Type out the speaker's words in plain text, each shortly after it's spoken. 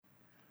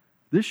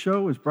This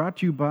show is brought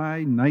to you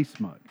by Nice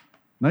Mug.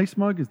 Nice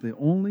Mug is the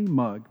only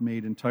mug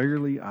made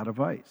entirely out of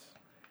ice.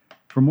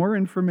 For more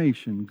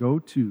information, go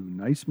to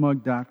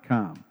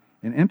nicemug.com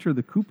and enter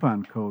the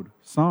coupon code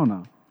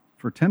SAUNA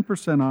for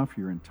 10% off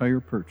your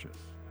entire purchase.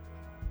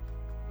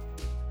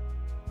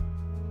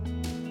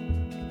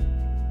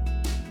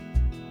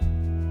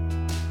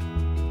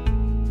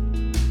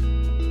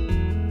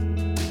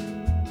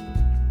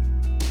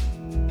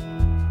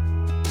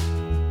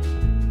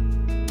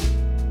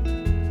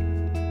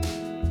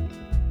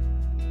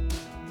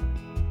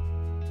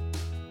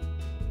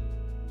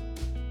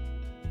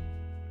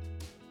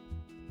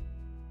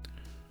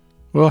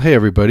 Well, hey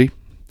everybody,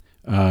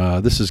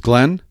 this is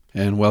Glenn,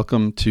 and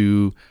welcome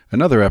to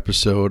another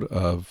episode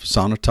of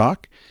Sauna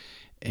Talk,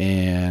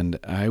 and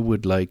I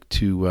would like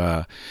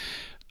to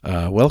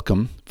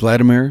welcome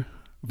Vladimir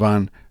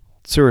von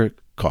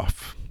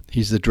Tsurikov.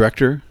 He's the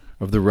director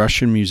of the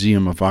Russian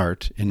Museum of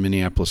Art in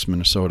Minneapolis,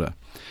 Minnesota.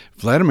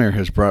 Vladimir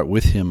has brought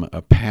with him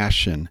a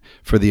passion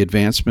for the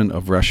advancement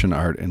of Russian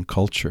art and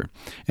culture,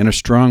 and a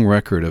strong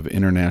record of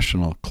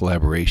international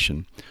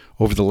collaboration.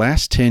 Over the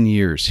last 10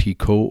 years, he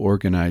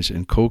co-organized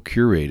and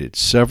co-curated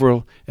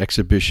several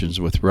exhibitions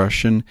with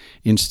Russian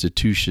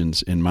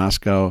institutions in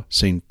Moscow,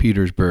 St.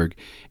 Petersburg,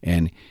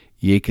 and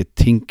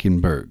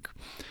Yekaterinburg.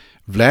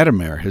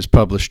 Vladimir has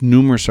published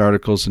numerous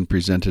articles and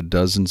presented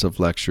dozens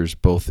of lectures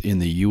both in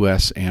the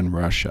U.S. and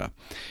Russia.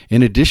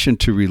 In addition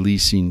to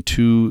releasing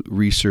 2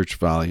 research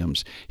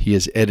volumes, he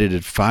has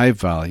edited 5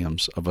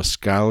 volumes of a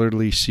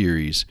scholarly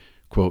series,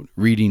 quote,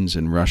 Readings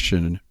in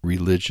Russian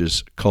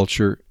Religious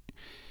Culture,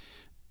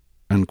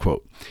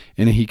 unquote.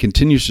 And he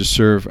continues to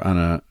serve on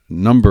a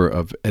number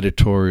of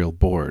editorial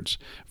boards.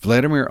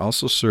 Vladimir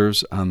also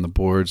serves on the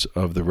boards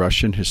of the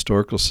Russian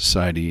Historical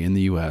Society in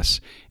the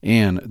U.S.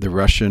 and the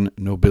Russian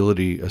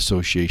Nobility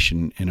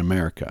Association in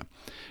America.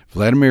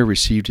 Vladimir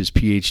received his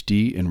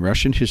Ph.D. in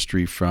Russian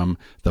history from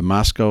the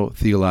Moscow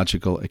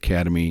Theological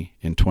Academy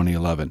in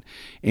 2011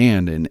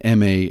 and an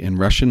M.A. in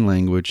Russian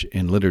language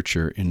and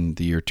literature in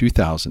the year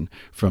 2000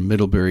 from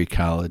Middlebury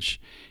College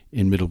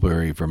in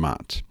Middlebury,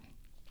 Vermont.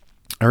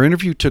 Our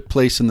interview took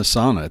place in the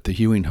sauna at the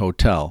Hewing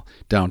Hotel,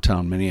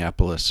 downtown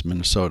Minneapolis,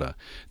 Minnesota.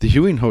 The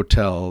Hewing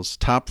Hotel's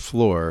top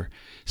floor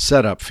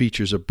setup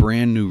features a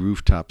brand new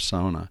rooftop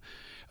sauna,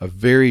 a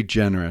very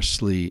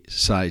generously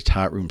sized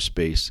hot room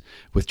space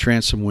with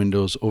transom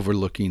windows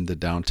overlooking the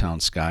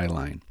downtown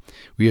skyline.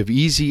 We have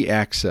easy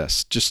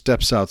access, just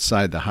steps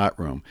outside the hot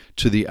room,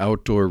 to the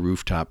outdoor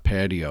rooftop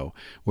patio,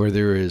 where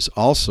there is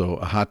also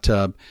a hot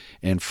tub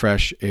and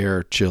fresh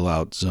air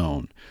chill-out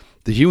zone.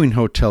 The Hewing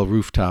Hotel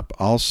rooftop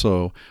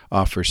also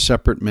offers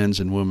separate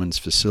men's and women's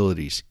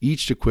facilities,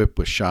 each equipped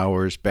with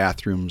showers,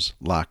 bathrooms,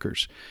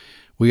 lockers.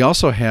 We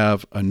also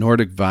have a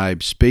Nordic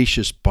vibe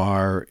spacious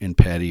bar and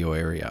patio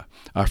area,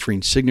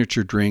 offering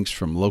signature drinks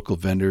from local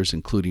vendors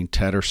including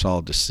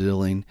Tattersall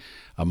Distilling,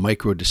 a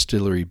micro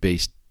distillery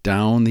based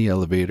down the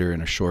elevator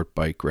and a short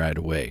bike ride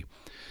away.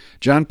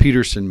 John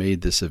Peterson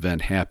made this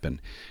event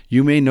happen.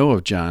 You may know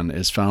of John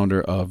as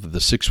founder of the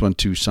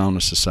 612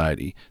 Sauna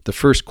Society, the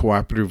first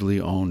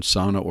cooperatively owned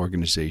sauna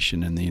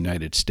organization in the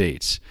United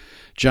States.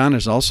 John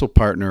is also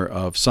partner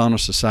of Sauna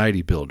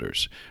Society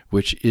Builders,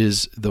 which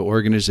is the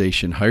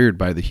organization hired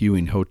by the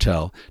Hewing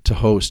Hotel to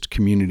host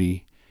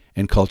community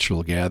and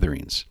cultural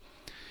gatherings.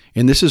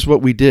 And this is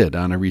what we did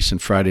on a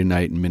recent Friday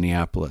night in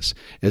Minneapolis.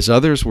 As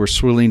others were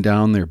swilling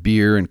down their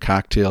beer and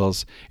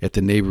cocktails at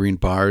the neighboring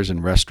bars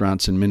and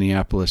restaurants in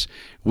Minneapolis,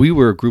 we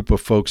were a group of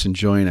folks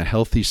enjoying a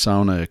healthy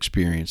sauna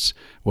experience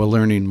while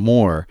learning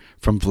more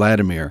from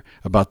Vladimir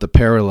about the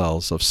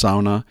parallels of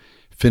sauna,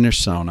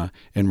 Finnish sauna,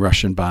 and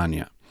Russian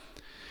banya.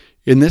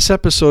 In this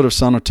episode of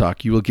Sauna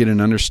Talk, you will get an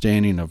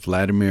understanding of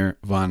Vladimir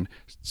von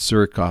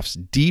Tsurikov's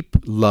deep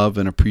love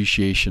and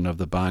appreciation of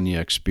the banya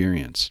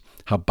experience.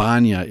 How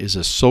banya is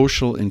a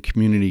social and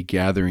community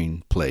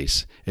gathering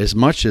place, as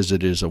much as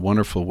it is a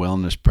wonderful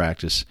wellness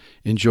practice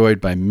enjoyed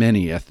by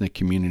many ethnic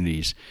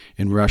communities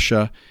in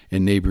Russia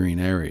and neighboring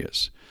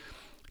areas.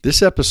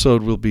 This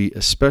episode will be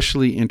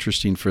especially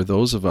interesting for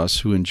those of us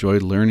who enjoy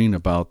learning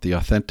about the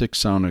authentic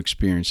sauna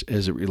experience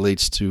as it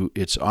relates to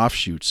its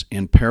offshoots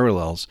and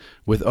parallels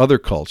with other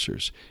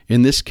cultures,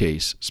 in this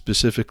case,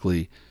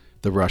 specifically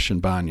the Russian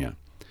banya.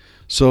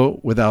 So,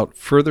 without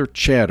further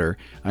chatter,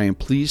 I am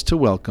pleased to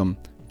welcome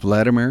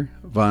Vladimir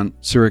von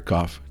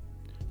Tsurikov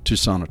to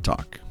Sauna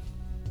Talk.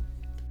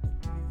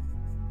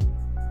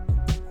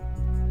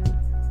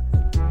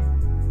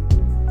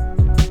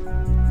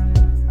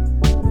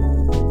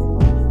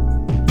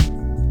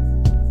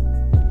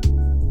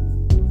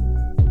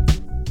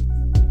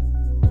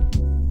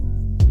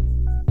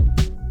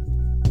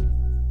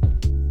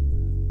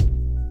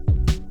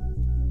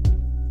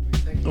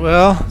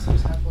 Well,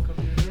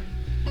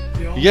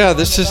 yeah,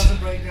 this is...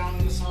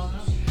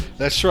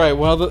 That's right.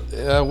 Well,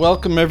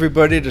 welcome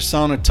everybody to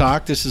Sauna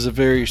Talk. This is a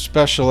very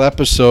special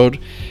episode.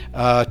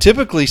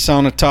 Typically,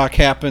 Sauna Talk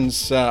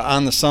happens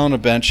on the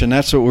sauna bench, and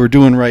that's what we're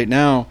doing right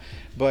now.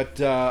 But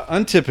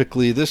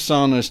untypically, this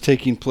sauna is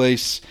taking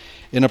place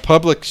in a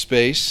public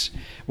space.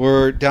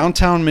 We're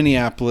downtown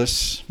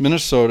Minneapolis,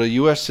 Minnesota,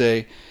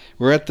 USA.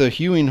 We're at the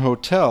Hewing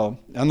Hotel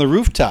on the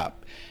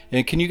rooftop.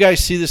 And can you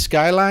guys see the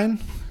skyline?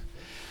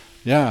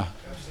 Yeah.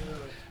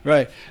 Absolutely.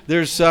 Right.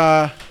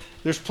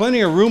 There's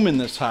plenty of room in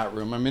this hot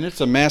room. I mean,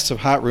 it's a massive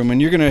hot room,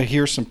 and you're going to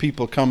hear some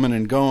people coming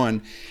and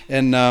going.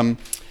 And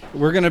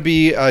we're going to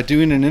be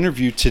doing an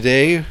interview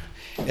today,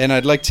 and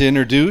I'd like to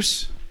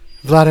introduce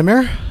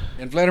Vladimir.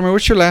 And Vladimir,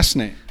 what's your last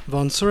name?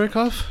 Von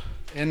Tsurikov.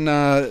 And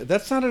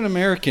that's not an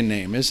American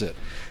name, is it?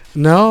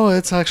 No,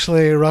 it's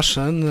actually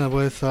Russian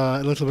with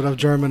a little bit of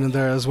German in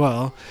there as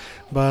well.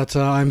 But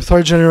I'm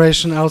third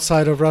generation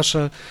outside of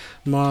Russia.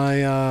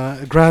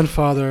 My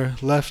grandfather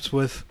left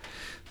with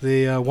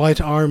the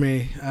White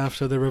Army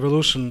after the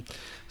revolution,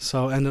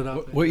 so ended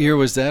up... What year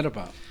was that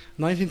about?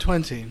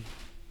 1920.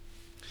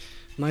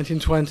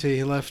 1920,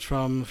 he left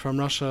from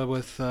Russia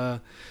with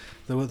the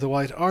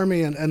White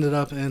Army and ended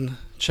up in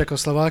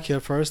Czechoslovakia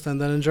first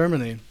and then in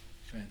Germany.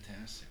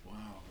 Fantastic. Wow.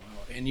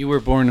 And you were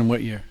born in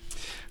what year?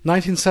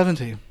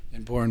 1970.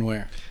 And born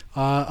where?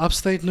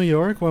 Upstate New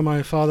York, where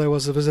my father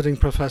was a visiting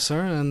professor,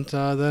 and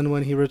then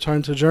when he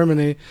returned to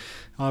Germany,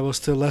 I was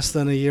still less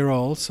than a year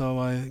old, so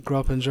I grew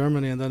up in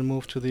Germany and then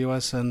moved to the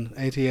U.S. in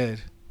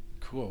 '88.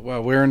 Cool.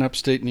 Wow. Where in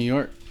upstate New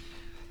York?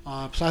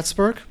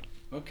 Plattsburgh.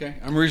 Okay.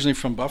 I'm originally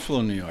from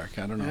Buffalo, New York.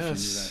 I don't know if you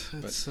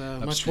knew that. It's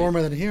much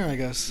warmer than here, I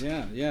guess.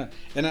 Yeah.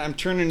 And I'm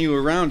turning you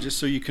around just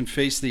so you can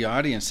face the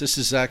audience. This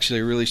is actually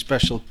a really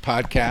special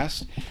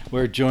podcast.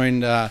 We're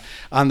joined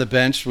on the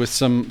bench with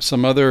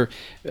some other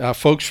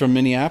folks from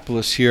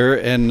Minneapolis here.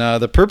 And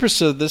the purpose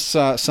of this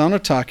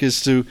Sauna Talk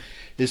is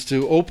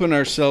to open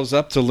ourselves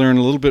up to learn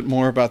a little bit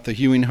more about the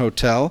Hewing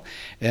Hotel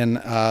and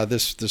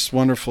this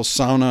wonderful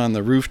sauna on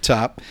the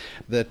rooftop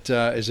that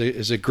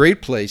is a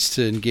great place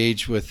to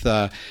engage with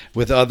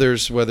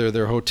others, whether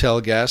they're hotel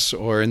guests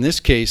or, in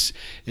this case,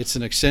 it's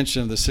an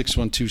extension of the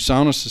 612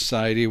 Sauna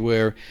Society,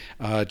 where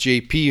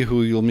JP,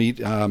 who you'll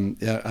meet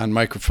on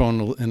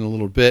microphone in a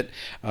little bit,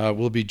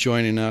 will be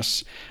joining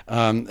us.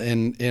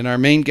 And our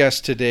main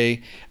guest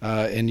today,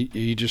 and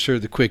you just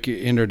heard the quick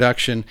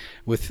introduction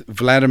with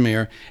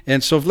Vladimir.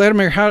 And so,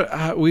 Vladimir,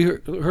 how we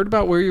heard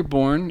about where you're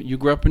born. You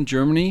grew up in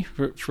Germany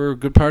for a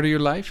good part of your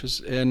life,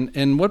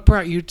 and what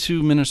brought you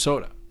to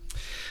Minnesota?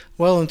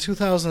 Well, in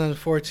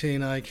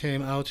 2014, I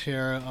came out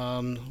here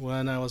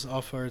when I was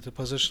offered the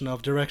position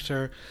of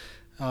director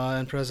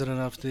and president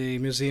of the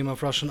Museum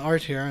of Russian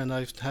Art here, and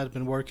I had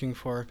been working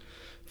for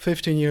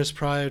 15 years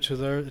prior to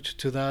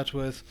that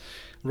with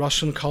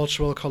Russian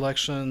cultural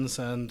collections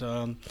and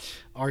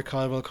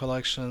archival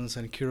collections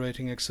and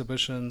curating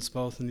exhibitions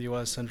both in the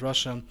U.S. and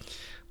Russia.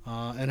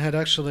 And had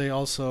actually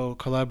also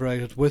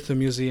collaborated with the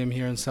museum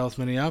here in South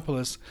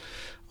Minneapolis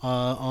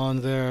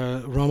on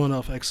their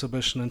Romanov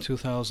exhibition in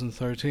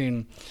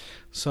 2013.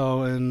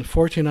 So in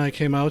 2014 I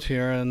came out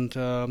here, and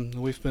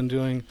we've been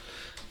doing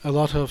a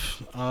lot of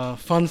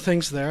fun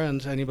things there,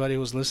 and anybody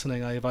who's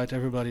listening, I invite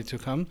everybody to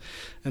come.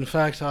 In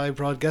fact, I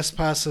brought guest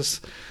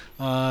passes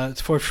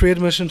for free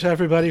admission to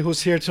everybody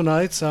who's here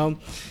tonight, so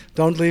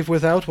don't leave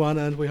without one,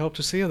 and we hope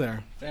to see you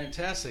there.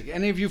 Fantastic.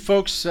 Any of you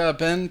folks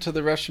been to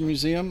the Russian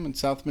Museum in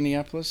South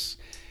Minneapolis?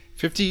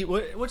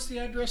 What's the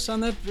address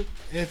on that?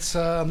 It's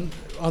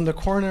on the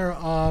corner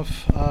of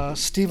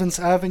Stevens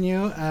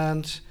Avenue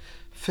and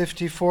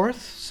 54th,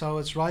 so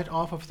it's right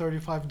off of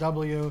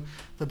 35W,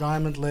 the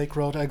Diamond Lake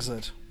Road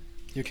exit.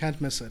 You can't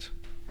miss it.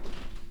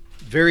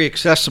 Very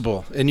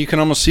accessible, and you can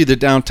almost see the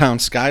downtown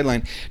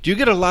skyline. Do you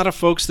get a lot of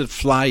folks that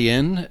fly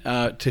in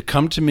to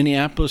come to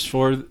Minneapolis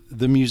for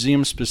the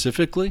museum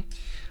specifically?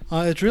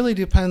 It really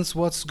depends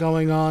what's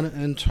going on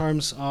in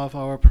terms of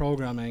our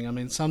programming. I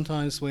mean,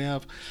 sometimes we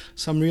have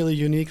some really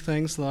unique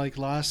things, like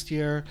last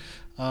year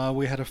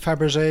we had a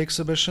Fabergé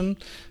exhibition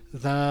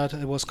that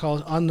it was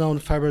called Unknown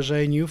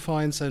Fabergé, New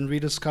Finds and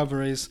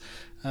Rediscoveries,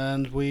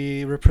 and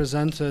we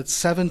represented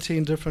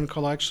 17 different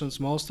collections,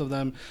 most of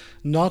them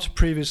not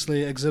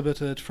previously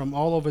exhibited, from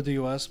all over the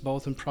U.S.,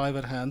 both in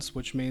private hands,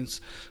 which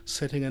means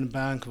sitting in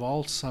bank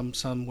vaults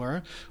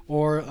somewhere,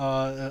 or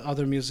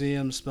other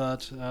museums,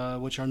 but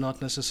which are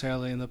not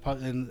necessarily in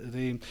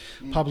the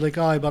public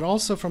eye, but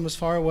also from as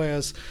far away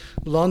as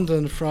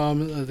London,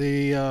 from a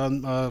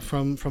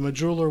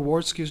jeweler,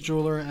 Warski's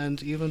jeweler,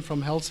 and even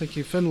from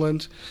Helsinki,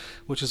 Finland,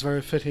 which is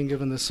very fitting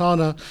given the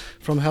sauna,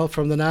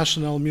 from the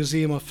National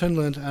Museum of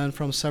Finland, and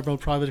from several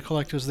private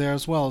collectors there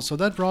as well. So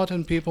that brought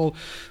in people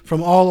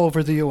from all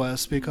over the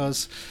U.S.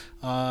 because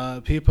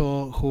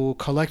people who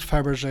collect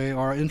Fabergé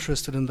or are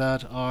interested in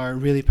that are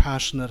really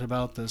passionate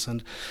about this,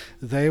 and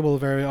they will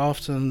very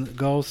often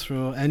go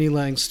through any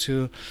lengths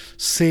to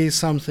see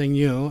something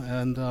new,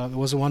 and it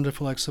was a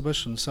wonderful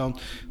exhibition. So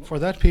for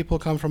that, people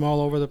come from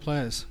all over the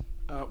place.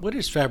 What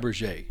is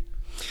Fabergé?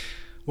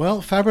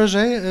 Well,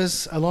 Fabergé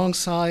is,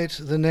 alongside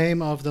the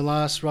name of the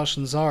last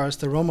Russian Tsars,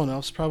 the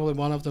Romanovs, probably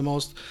one of the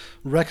most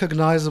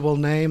recognizable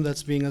name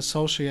that's being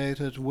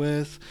associated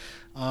with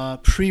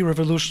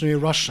pre-revolutionary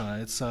Russia.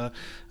 It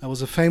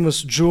was a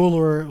famous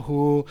jeweler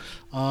who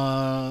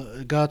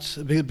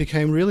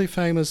became really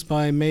famous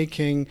by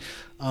making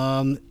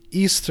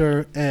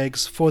Easter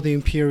eggs for the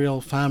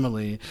imperial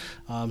family.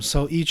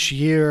 So each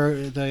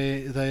year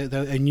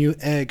a new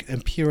egg,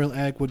 imperial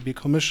egg, would be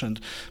commissioned.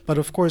 But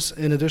of course,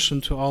 in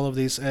addition to all of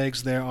these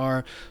eggs, there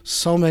are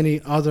so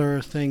many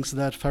other things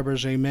that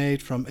Fabergé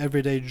made, from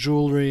everyday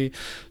jewelry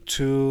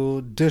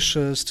to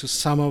dishes to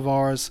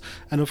samovars,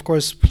 and of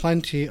course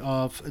plenty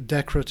of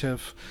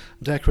decorative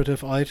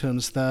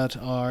items that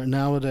are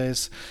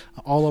nowadays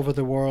all over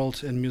the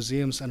world in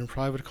museums and in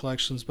private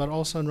collections, but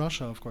also in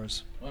Russia, of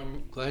course. Well,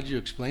 I'm glad you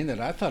explained that.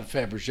 I thought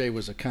Fabergé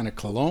was a kind of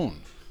cologne,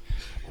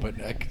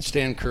 but I can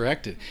stand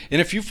corrected. And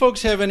if you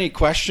folks have any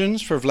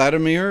questions for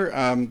Vladimir,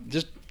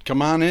 just come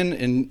on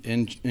in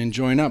and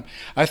join up.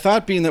 I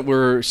thought, being that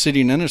we're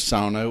sitting in a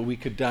sauna, we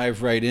could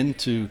dive right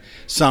into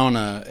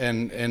sauna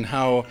and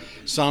how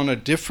sauna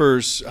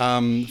differs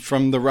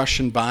from the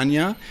Russian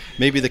banya,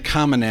 maybe the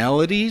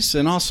commonalities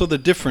and also the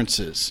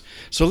differences.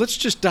 So let's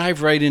just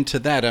dive right into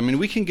that. I mean,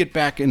 we can get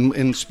back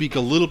and speak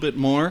a little bit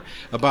more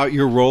about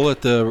your role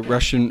at the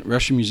Russian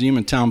Museum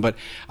in town, but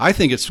I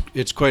think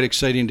it's quite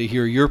exciting to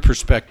hear your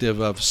perspective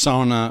of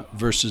sauna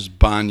versus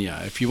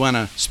banya, if you want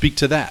to speak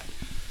to that.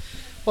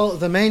 Well,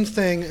 the main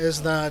thing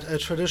is that a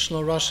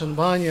traditional Russian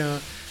banya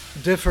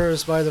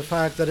differs by the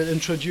fact that it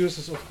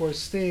introduces, of course,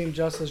 steam,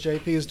 just as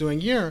JP is doing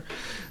here,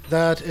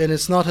 and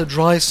it's not a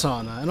dry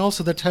sauna. And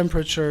also the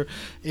temperature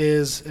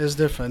is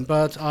different.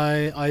 But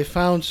I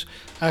found,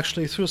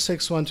 actually, through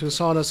 612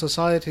 Sauna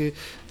Society,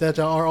 that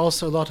there are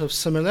also a lot of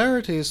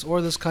similarities,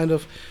 or this kind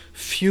of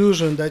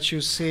fusion that you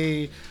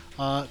see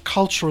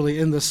culturally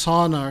in the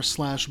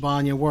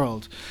sauna/banya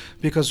world,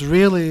 because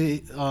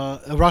really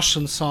a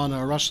Russian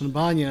sauna, a Russian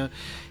banya,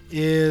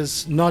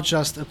 is not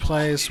just a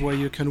place where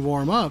you can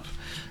warm up.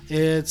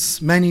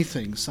 It's many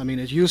things. I mean,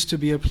 it used to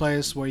be a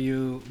place where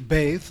you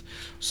bathe,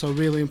 so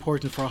really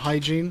important for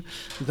hygiene.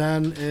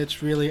 Then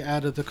it really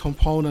added the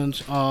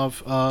component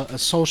of a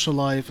social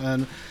life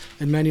and,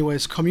 in many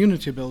ways,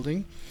 community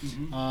building.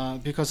 Mm-hmm.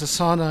 Because a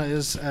sauna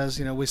is, as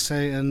we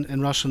say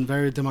in Russian,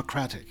 very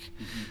democratic.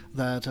 Mm-hmm.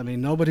 That, I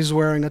mean, nobody's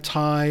wearing a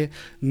tie,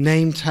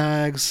 name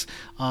tags,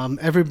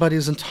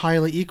 everybody's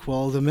entirely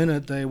equal the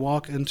minute they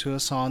walk into a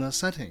sauna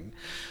setting.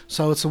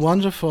 So it's a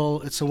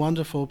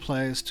wonderful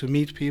place to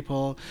meet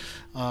people,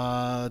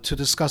 to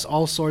discuss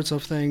all sorts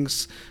of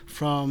things,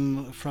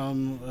 from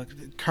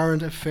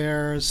current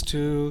affairs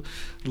to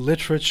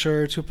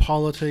literature to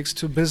politics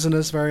to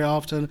business very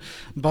often.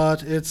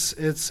 But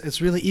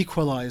it's really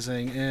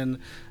equalizing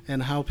in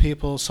how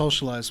people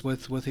socialize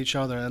with each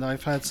other. And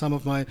I've had some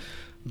of my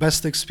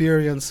best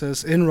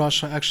experiences in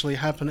Russia actually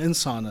happen in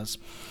saunas.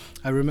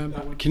 I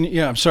remember.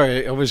 I'm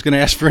sorry. I was going to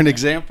ask for an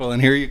example,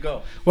 and here you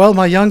go. Well,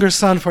 my younger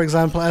son, for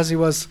example, as he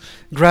was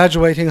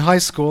graduating high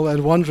school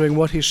and wondering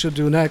what he should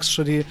do next,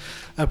 should he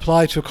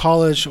apply to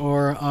college,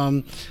 or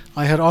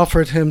I had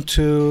offered him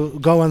to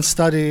go and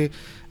study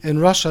in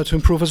Russia to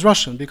improve his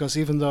Russian, because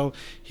even though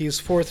he's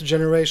fourth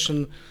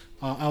generation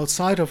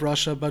outside of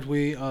Russia, but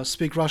we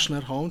speak Russian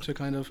at home to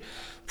kind of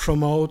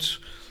promote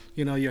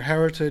your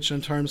heritage in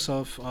terms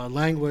of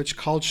language,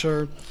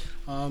 culture,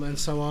 and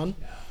so on.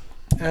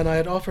 And I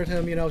had offered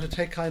him, to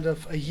take kind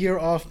of a year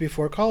off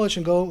before college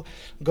and go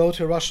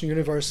to a Russian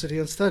university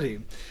and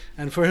study.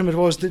 And for him, it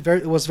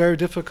was very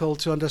difficult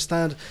to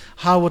understand,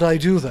 how would I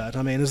do that?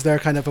 I mean, is there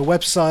kind of a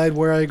website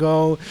where I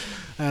go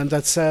and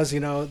that says,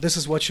 this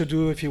is what you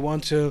do if you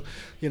want to,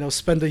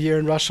 spend a year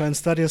in Russia and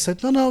study? I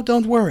said, no,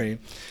 don't worry.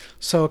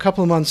 So a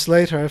couple of months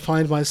later, I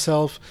find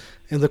myself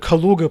in the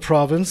Kaluga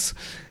province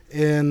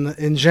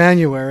in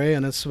January,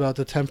 and it's about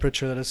the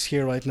temperature that is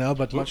here right now,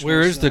 but much Where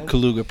is snow. The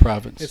Kaluga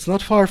province? It's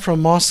not far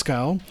from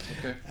Moscow.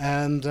 Okay.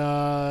 And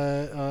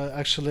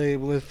actually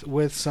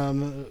with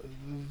some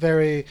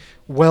very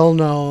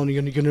well-known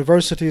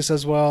universities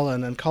as well,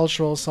 and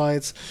cultural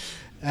sites.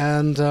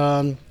 And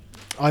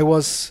I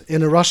was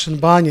in a Russian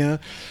banya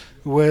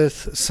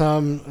with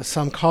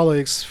some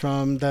colleagues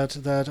from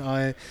that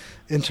I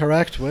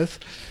interact with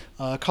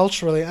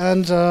culturally,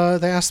 and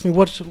they asked me,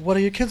 what are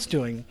your kids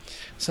doing?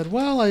 I said,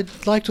 well,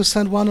 I'd like to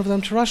send one of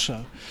them to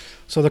Russia.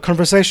 So the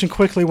conversation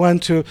quickly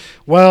went to,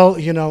 well,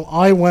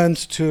 I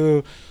went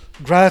to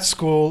grad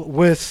school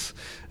with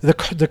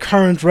the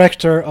current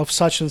rector of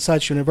such and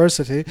such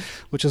university,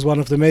 which is one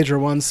of the major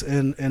ones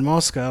in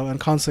Moscow, and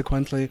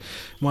consequently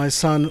my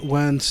son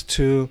went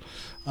to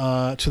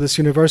this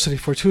university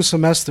for 2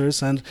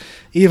 semesters, and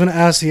even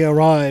as he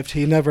arrived,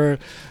 he never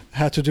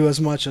had to do as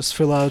much as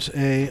fill out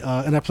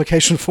an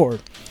application form.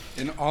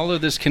 And all of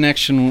this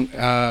connection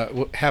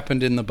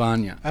happened in the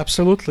banya.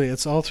 Absolutely,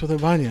 it's all through the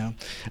banya.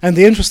 And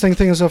the interesting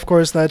thing is, of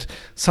course, that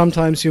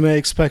sometimes you may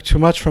expect too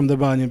much from the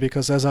banya,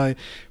 because as I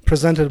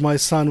presented my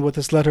son with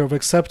this letter of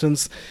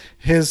acceptance,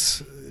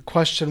 his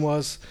question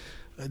was,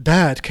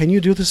 Dad, can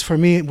you do this for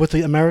me with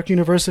the American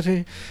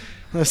university?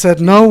 I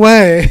said, no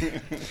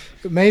way.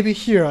 Maybe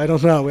here, I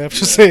don't know. We have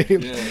to see.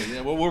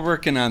 Yeah. Well, we're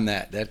working on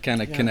that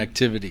kind of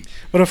connectivity.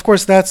 But of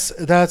course,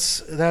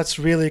 that's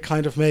really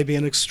kind of maybe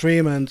an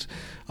extreme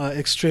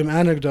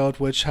anecdote,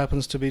 which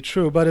happens to be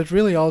true. But it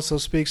really also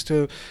speaks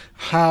to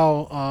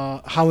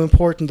how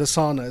important the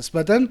sauna is.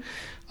 But then,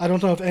 I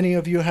don't know if any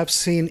of you have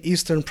seen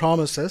Eastern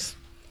Promises.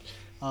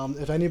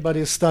 If anybody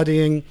is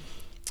studying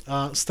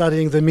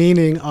the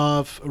meaning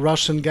of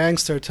Russian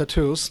gangster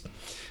tattoos,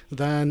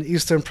 then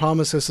Eastern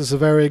Promises is a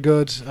very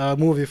good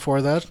movie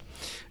for that.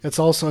 It's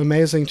also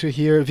amazing to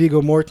hear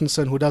Viggo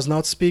Mortensen, who does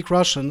not speak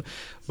Russian,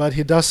 but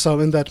he does so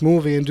in that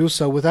movie and do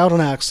so without an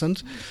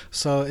accent.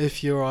 So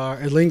if you are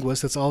a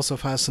linguist, it's also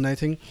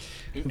fascinating.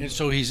 And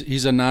so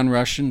he's a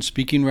non-Russian,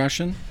 speaking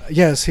Russian?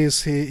 Yes,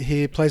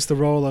 he plays the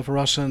role of a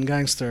Russian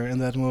gangster in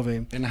that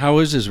movie. And how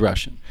is his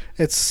Russian?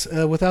 It's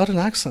without an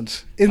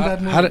accent in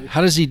that movie.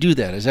 How does he do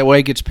that? Is that why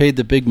he gets paid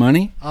the big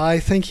money? I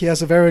think he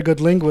has a very good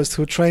linguist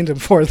who trained him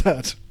for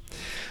that.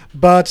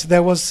 But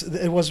it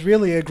was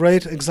really a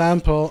great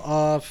example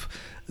of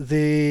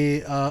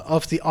the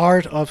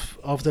art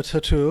of the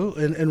tattoo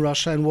in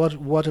Russia and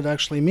what it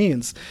actually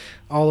means,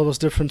 all of those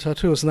different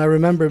tattoos. And I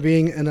remember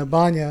being in a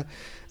banya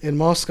in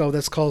Moscow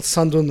that's called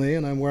Sanduny,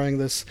 and I'm wearing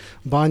this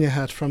banya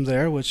hat from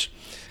there, which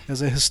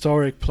is a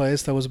historic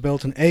place that was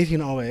built in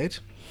 1808.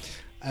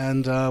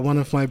 And one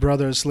of my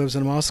brothers lives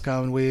in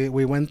Moscow, and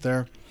we went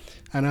there.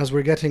 And as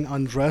we're getting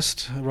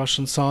undressed,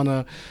 Russian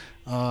sauna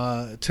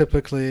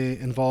typically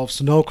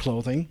involves no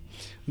clothing,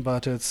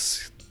 but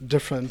it's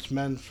different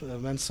men's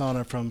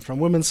sauna from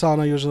women's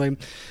sauna usually.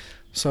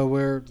 So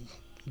we're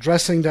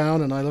dressing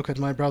down, and I look at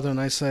my brother and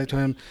I say to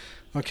him,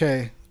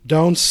 okay,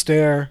 don't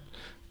stare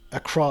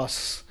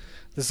across.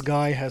 This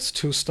guy has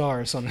 2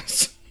 stars on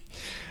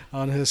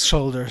his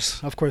shoulders.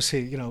 Of course,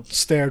 he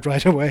stared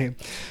right away.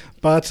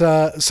 But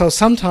so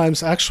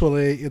sometimes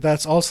actually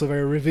that's also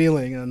very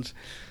revealing, and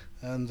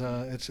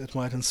it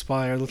might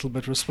inspire a little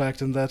bit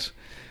respect in that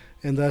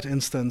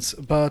instance.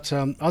 But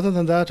other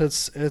than that,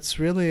 it's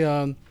really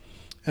a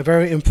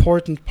very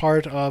important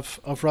part of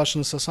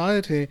Russian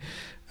society,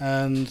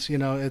 and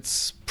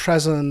it's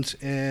present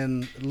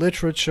in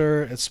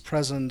literature, it's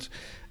present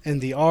in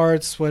the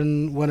arts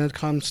when it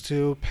comes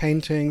to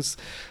paintings,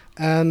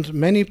 and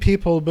many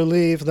people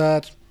believe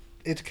that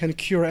it can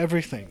cure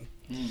everything.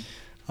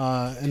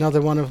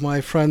 Another one of my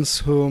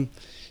friends who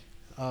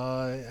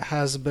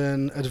has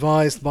been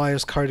advised by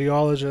his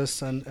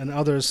cardiologist and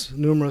others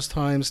numerous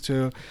times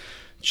to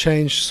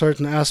change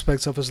certain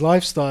aspects of his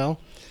lifestyle,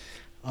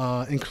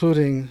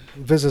 including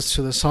visits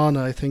to the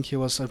sauna. I think he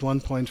was at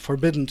one point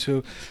forbidden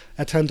to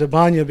attend a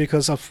banya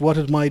because of what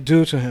it might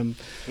do to him.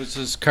 Was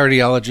this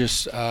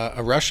cardiologist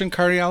a Russian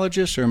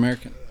cardiologist or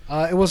American?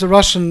 It was a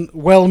Russian,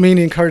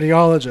 well-meaning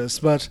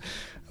cardiologist,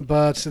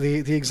 but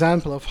the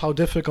example of how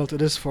difficult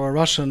it is for a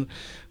Russian,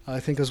 I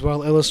think, is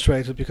well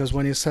illustrated, because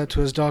when he said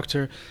to his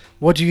doctor,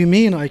 "What do you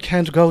mean I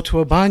can't go to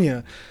a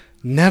banya?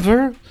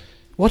 Never?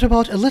 What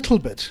about a little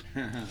bit?"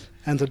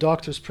 And the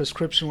doctor's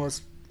prescription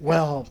was,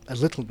 well, a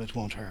little bit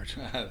won't hurt.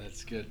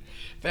 That's good.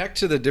 Back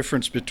to the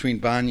difference between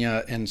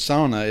banya and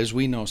sauna. As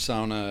we know,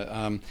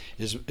 sauna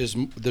is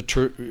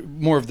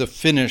more of the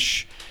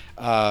Finnish,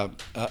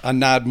 a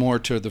nod more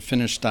to the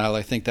Finnish style.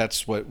 I think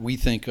that's what we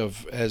think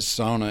of as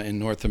sauna in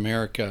North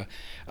America.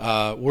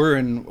 We're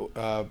in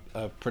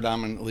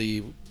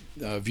predominantly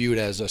viewed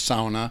as a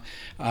sauna.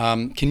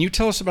 Can you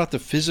tell us about the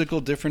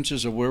physical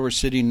differences of where we're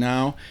sitting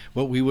now,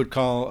 what we would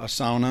call a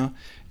sauna?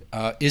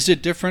 Is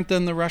it different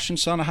than the Russian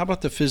sauna? How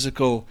about the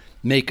physical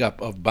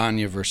makeup of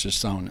banya versus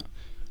sauna?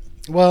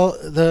 Well,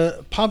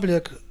 the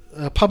public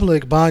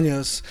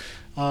banyas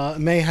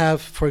may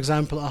have, for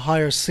example, a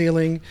higher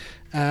ceiling,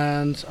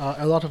 and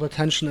a lot of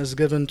attention is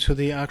given to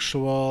the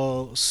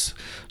actual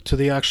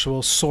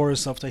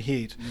source of the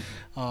heat.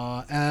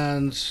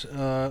 And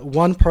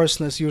one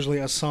person is usually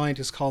assigned,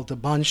 is called the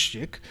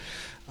banshchik,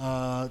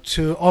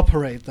 to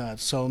operate that.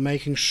 So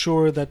making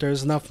sure that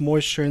there's enough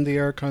moisture in the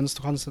air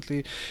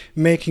constantly,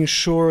 making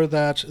sure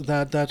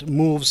that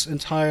moves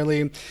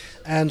entirely,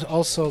 and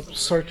also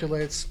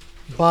circulates.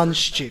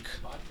 Banshchik.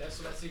 That's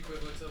the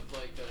equivalent of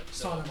like the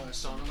sauna.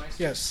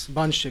 Yes,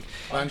 banshchik.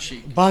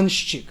 Banshchik.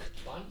 Banshchik.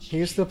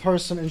 He's the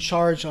person in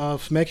charge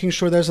of making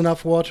sure there's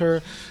enough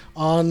water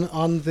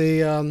on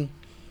the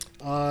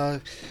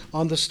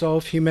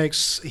stove.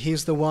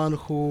 He's the one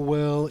who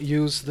will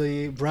use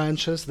the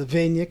branches, the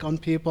venik, on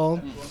people.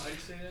 How do you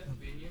say that?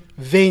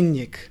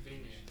 Venik,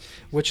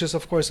 which is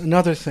of course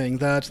another thing,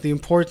 that the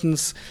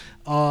importance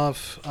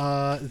of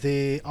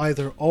the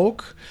either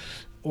oak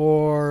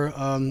or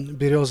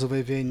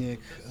березовый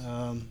venik,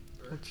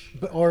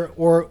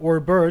 or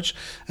birch,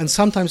 and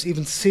sometimes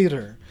even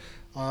cedar.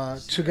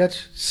 To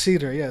get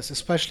cedar, yes,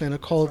 especially in a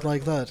cold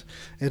like that,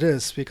 it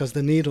is, because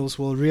the needles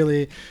will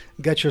really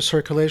get your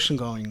circulation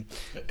going.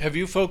 Have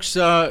you folks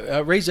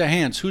raise your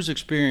hands? Who's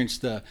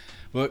experienced the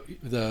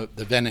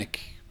Venik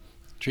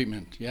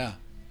treatment? Yeah,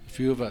 a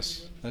few of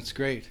us. That's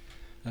great.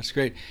 That's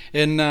great,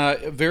 and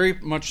very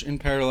much in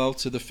parallel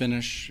to the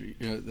Finnish,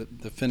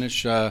 the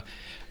Finnish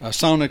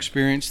sauna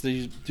experience.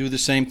 They do the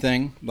same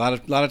thing. A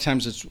lot of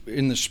times it's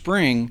in the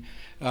spring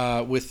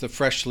with the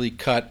freshly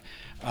cut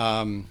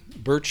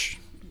birch,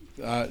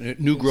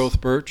 new growth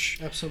birch.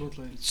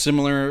 Absolutely.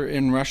 Similar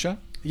in Russia.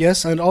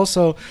 Yes, and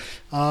also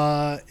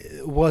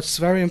what's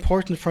very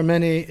important for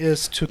many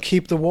is to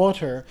keep the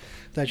water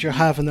that you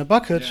have in the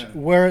bucket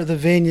where the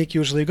venik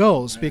usually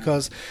goes,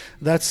 because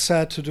that's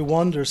said to do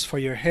wonders for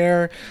your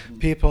hair.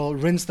 People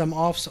rinse them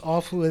off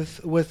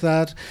with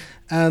that.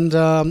 And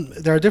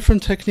there are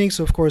different techniques,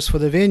 of course, for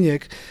the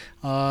venik.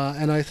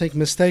 And I think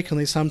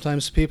mistakenly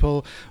sometimes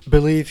people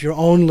believe you're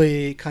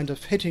only kind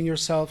of hitting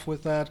yourself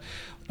with that.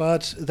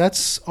 But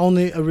that's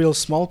only a real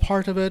small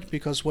part of it,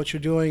 because what you're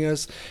doing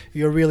is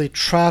you're really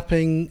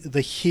trapping the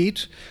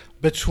heat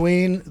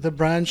between the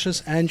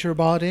branches and your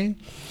body.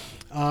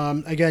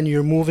 Again,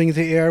 you're moving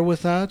the air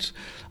with that.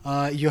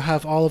 You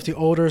have all of the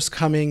odors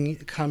coming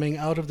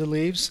out of the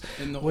leaves,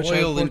 and the which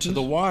oil into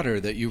the water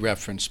that you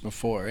referenced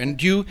before.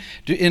 And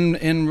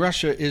in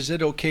Russia, is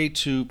it okay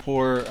to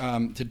pour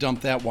to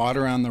dump that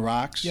water on the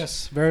rocks?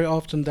 Yes, very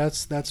often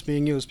that's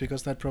being used,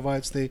 because that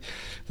provides the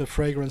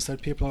fragrance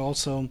that people are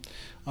also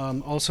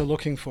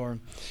looking for.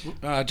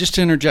 Just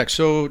to interject,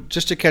 so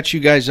just to catch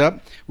you guys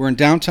up, we're in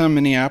downtown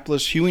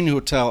Minneapolis, Hewing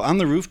Hotel on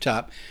the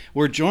rooftop.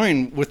 We're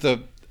joined with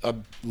a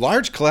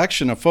large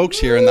collection of folks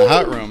here in the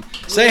hot room.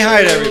 Say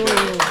hi to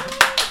everybody.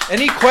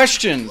 Any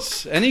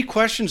questions?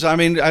 I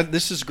mean,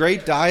 this is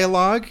great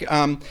dialogue.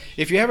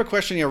 If you have a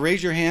question,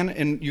 raise your hand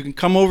and you can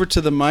come over to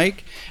the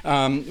mic.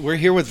 We're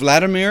here with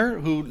Vladimir,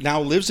 who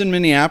now lives in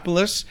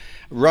Minneapolis.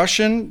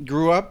 Russian,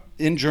 grew up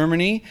in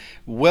Germany,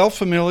 well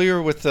familiar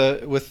with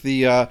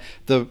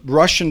the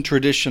Russian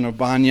tradition of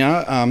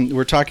banya.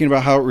 We're talking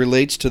about how it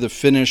relates to the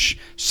Finnish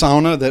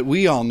sauna that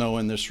we all know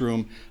in this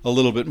room a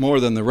little bit more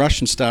than the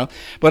Russian style.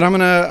 But I'm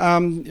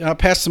going to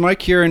pass the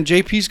mic here, and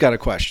JP's got a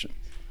question.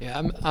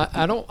 Yeah,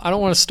 I don't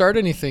want to start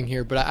anything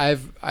here, but I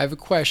have a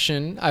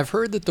question. I've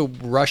heard that the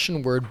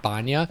Russian word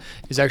banya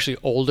is actually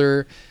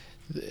older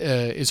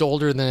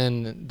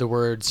than the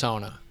word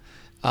sauna.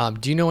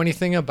 Do you know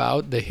anything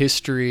about the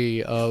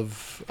history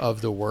of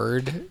the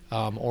word,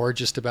 or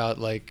just about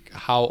like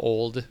how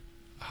old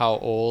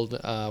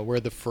were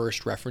the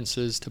first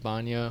references to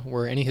banya?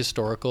 Were any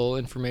historical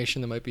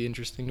information that might be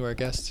interesting to our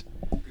guests?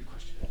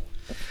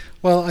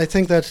 Well, I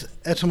think that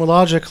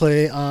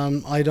etymologically,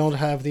 I don't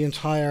have the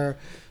entire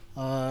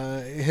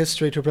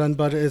history to present,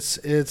 but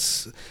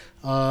it's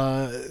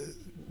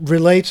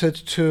related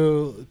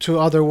to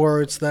other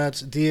words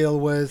that deal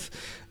with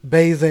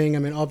bathing. I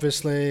mean,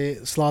 obviously,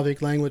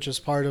 Slavic language is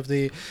part of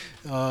the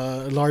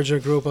larger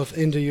group of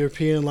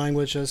Indo-European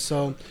languages.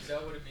 So, is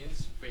that what it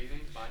means?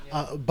 Bathing,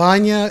 banya?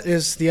 Banya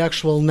is the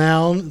actual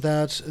noun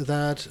that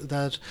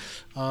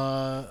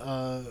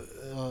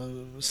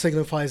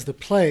signifies the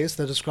place,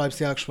 that describes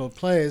the actual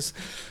place,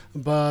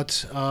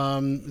 but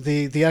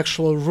the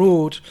actual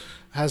root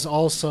has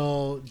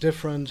also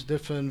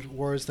different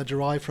words that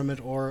derive from it,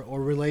 or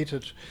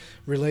related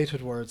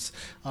words.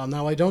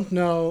 Now, I don't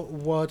know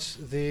what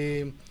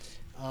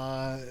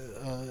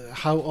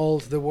how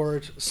old the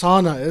word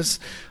sauna is.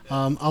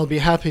 I'll be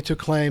happy to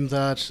claim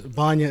that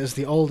banya is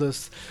the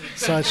oldest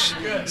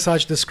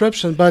such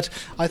description, but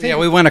I think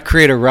we want to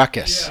create a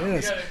ruckus. Yeah,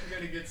 yes. we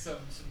gotta get some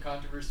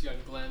controversy on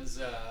Glenn's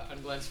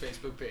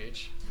Facebook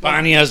page.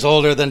 Banya is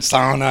older than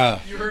sauna.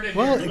 You heard it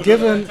Well, here.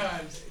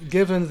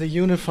 given the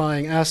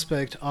unifying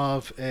aspect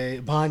of a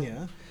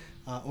banya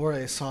or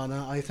a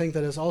sauna, I think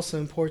that it's also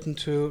important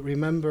to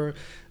remember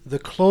the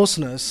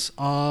closeness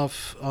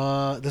of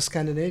the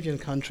Scandinavian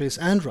countries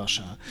and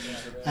Russia.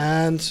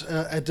 And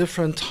at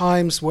different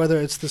times, whether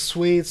it's the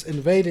Swedes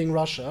invading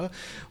Russia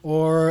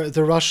or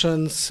the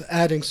Russians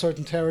adding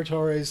certain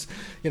territories,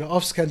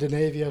 of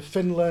Scandinavia,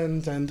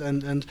 Finland,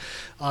 and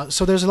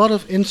so there's a lot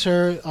of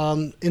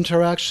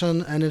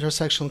interaction and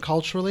intersection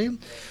culturally.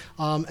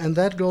 And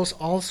that goes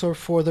also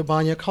for the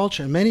banya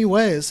culture. In many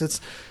ways, it's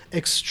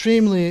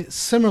extremely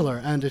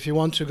similar. And if you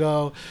want to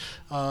go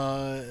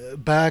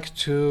back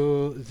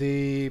to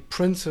the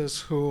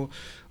princes who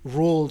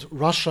ruled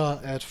Russia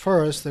at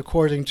first,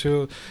 according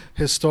to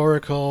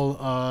historical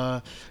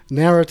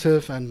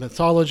narrative and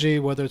mythology,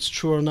 whether it's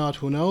true or not,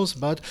 who knows,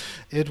 but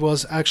it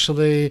was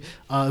actually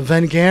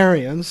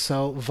Vengarians,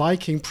 so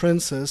Viking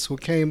princes who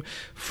came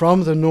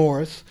from the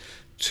north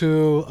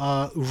to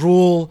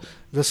rule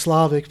the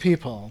Slavic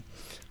people,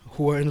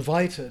 who were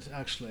invited,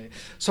 actually.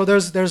 So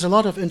there's a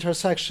lot of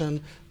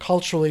intersection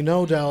culturally,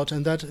 no doubt,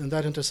 and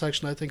that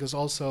intersection, I think, is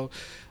also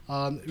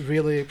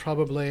really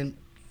probably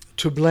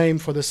to blame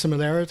for the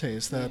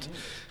similarities that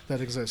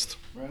exist.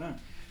 Right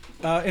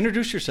on.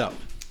 Introduce yourself.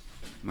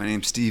 My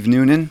name's Steve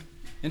Noonan.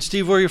 And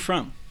Steve, where are you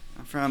from?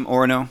 I'm from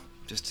Orono,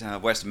 just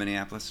west of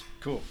Minneapolis.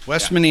 Cool.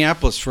 West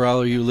Minneapolis, for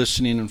all of you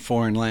listening in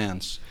foreign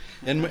lands.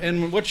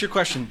 And what's your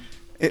question?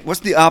 What's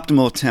the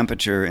optimal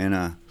temperature in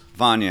a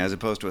banya as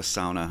opposed to a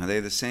sauna? Are they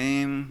the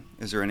same?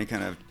 Is there any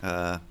kind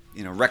of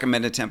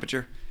recommended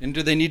temperature? And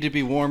do they need to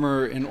be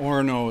warmer in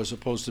Orono as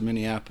opposed to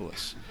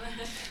Minneapolis?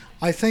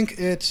 I think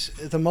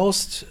the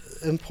most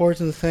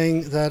important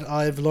thing that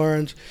I've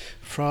learned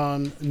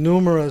from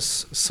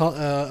numerous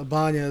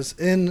banyas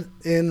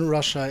in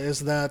Russia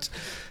is that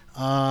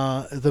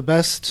the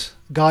best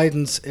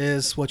guidance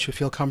is what you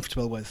feel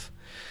comfortable with.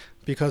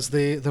 Because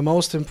the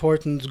most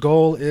important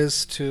goal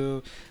is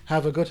to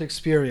have a good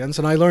experience.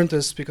 And I learned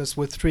this because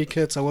with 3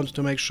 kids, I wanted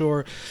to make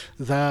sure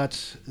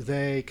that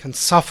they can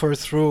suffer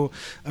through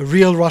a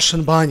real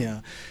Russian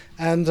banya.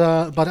 And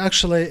but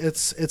actually,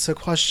 it's a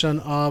question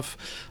of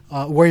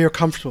where you're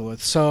comfortable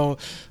with. So,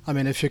 I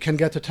mean, if you can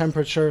get the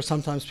temperature,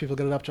 sometimes people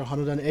get it up to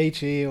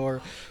 180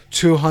 or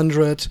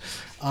 200.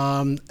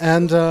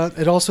 And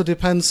it also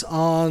depends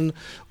on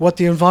what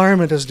the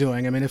environment is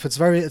doing. I mean, if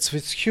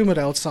it's humid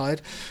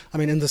outside, I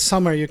mean, in the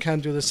summer you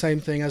can't do the same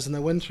thing as in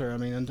the winter. I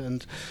mean,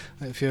 and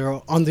if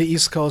you're on the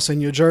East Coast in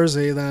New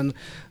Jersey, then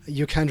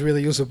you can't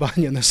really use a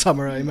banya in the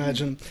summer, I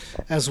imagine,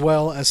 as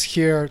well as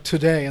here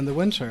today in the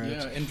winter.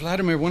 Yeah, and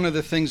Vladimir, one of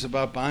the things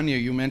about banya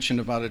you mentioned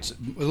about it's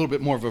a little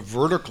bit more of a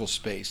vertical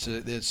space.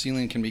 The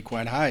ceiling can be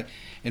quite high.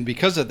 And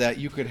because of that,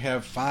 you could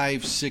have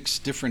 5, 6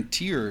 different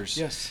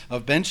tiers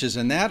of benches,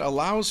 and that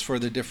allows for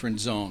the different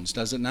zones,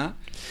 does it not?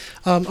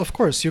 Of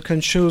course, you can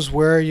choose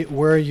where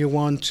you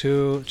want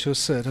to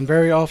sit, and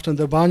very often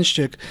the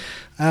banshchik,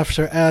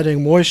 after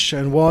adding moisture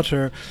and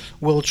water,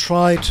 will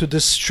try to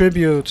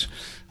distribute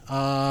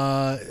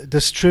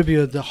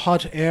the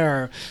hot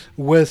air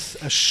with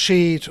a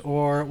sheet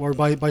or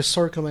by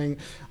circling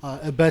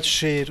a bed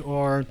sheet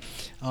or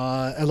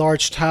a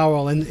large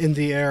towel in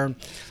the air.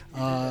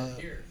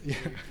 Yeah.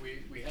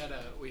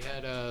 We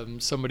had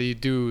somebody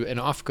do an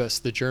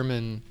Aufguss, the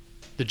German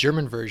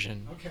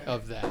version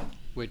of that,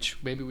 which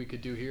maybe we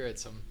could do here at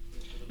some.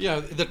 Yeah,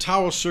 the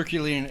towel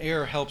circulating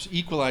air helps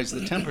equalize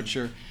the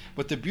temperature.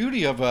 But the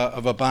beauty of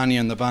a banya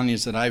and the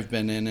banyas that I've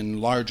been in, and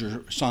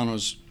larger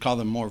saunas call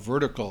them more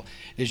vertical,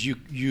 is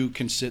you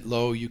can sit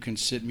low, you can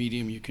sit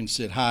medium, you can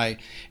sit high,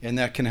 and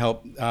that can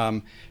help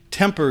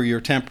temper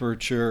your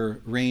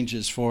temperature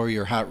ranges for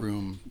your hot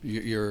room,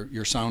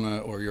 your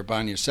sauna or your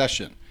banya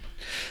session.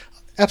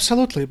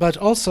 Absolutely, but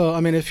also,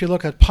 I mean, if you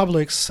look at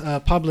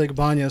public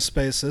banya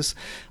spaces,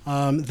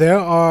 there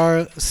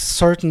are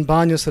certain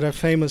banyas that are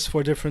famous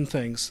for different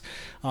things.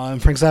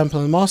 For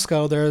example, in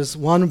Moscow, there's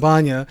one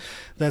banya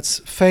that's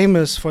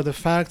famous for the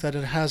fact that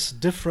it has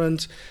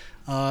different,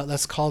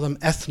 let's call them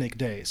ethnic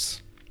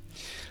days.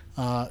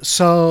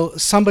 So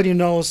somebody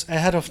knows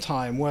ahead of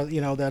time,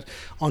 that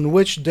on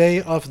which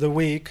day of the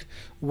week,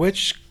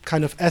 which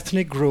kind of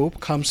ethnic group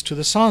comes to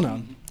the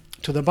sauna.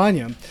 To the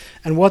banya,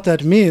 and what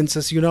that means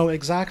is you know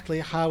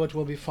exactly how it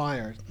will be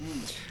fired,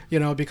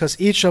 because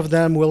each of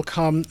them will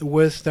come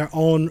with their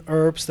own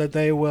herbs that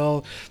they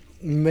will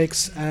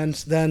mix and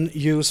then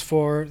use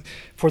for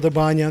the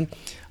banya.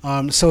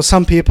 So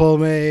some people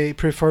may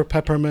prefer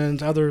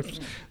peppermint, others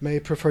may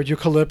prefer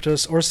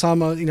eucalyptus, or some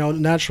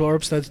natural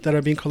herbs that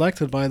are being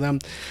collected by them,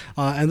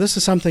 and this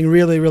is something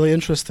really, really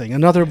interesting.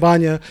 Another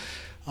banya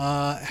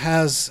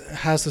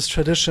has this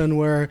tradition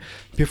where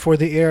before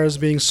the air is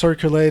being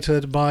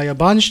circulated by a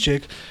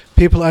banshchik,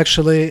 people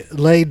actually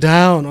lay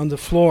down on the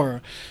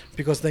floor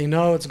because they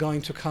know it's going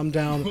to come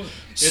down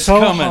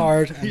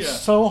hard and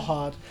so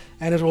hot,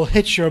 and it will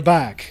hit your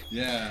back.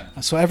 Yeah.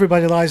 So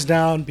everybody lies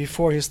down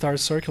before he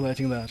starts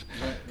circulating that.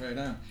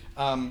 Right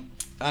on.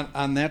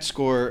 On that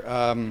score,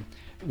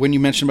 when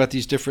you mentioned about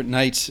these different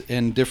nights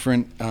and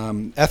different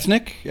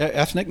ethnic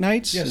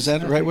nights, yes, is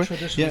that the right word?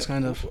 Traditions,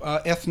 kind of.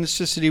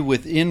 Ethnicity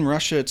within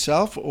Russia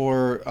itself,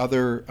 or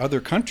other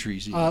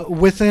countries?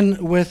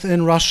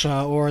 Within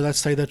Russia, or let's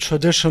say the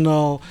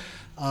traditional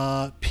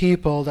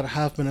people that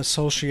have been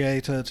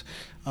associated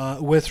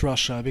with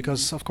Russia,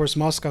 because of course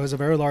Moscow has a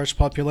very large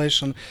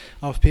population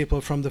of people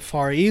from the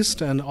Far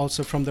East and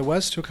also from the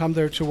West who come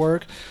there to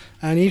work,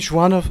 and each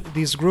one of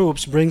these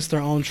groups brings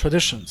their own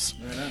traditions.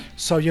 Right.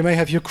 So you may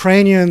have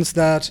Ukrainians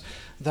that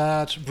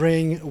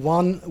bring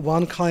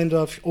one kind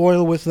of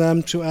oil with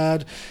them to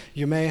add.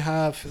 You may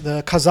have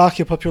the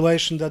Kazakh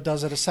population that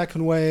does it a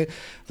second way,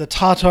 the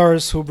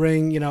Tatars who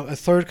bring a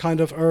third kind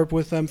of herb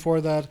with them for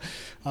that,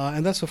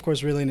 and that's of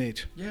course really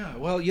neat. Yeah,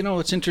 well,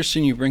 it's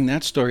interesting you bring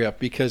that story up,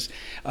 because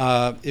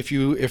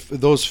if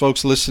those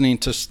folks listening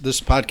to this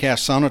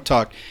podcast, Sauna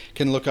Talk,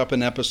 can look up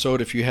an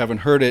episode if you haven't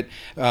heard it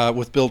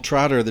with Bill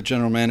Trotter, the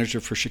general manager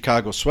for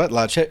Chicago Sweat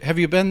Lodge. Have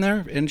you been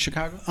there in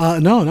Chicago?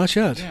 No, not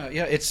yet.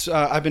 Yeah. It's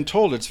I've been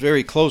told it's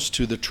very close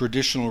to the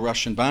traditional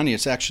Russian banya.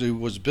 It actually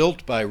was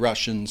built by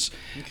Russians.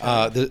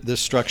 Okay.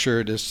 This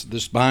structure,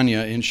 this banya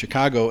in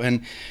Chicago,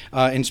 and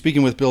in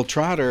speaking with Bill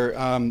Trotter,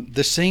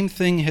 the same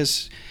thing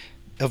has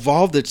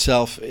evolved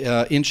itself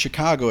in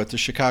Chicago at the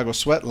Chicago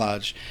Sweat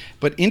Lodge.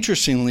 But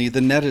interestingly,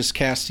 the net is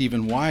cast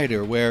even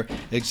wider, where,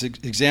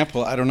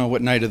 example, I don't know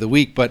what night of the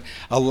week, but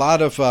a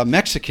lot of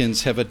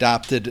Mexicans have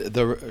adopted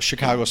the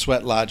Chicago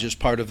Sweat Lodge as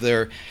part of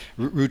their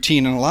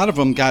routine, and a lot of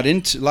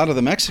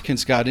the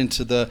Mexicans got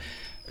into the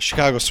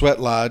Chicago Sweat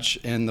Lodge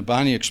and the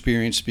Banya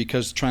experience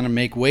because trying to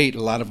make weight,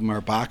 a lot of them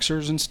are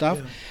boxers and stuff.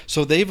 Yeah.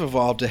 So they've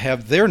evolved to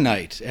have their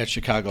night at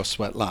Chicago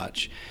Sweat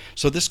Lodge.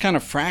 So this kind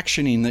of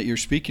fractioning that you're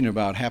speaking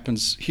about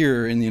happens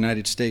here in the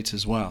United States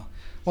as well.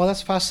 Well,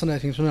 that's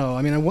fascinating to know.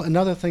 I mean,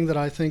 another thing that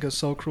I think is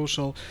so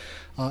crucial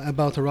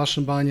about the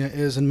Russian Banya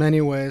is in many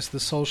ways the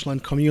social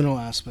and communal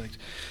aspect,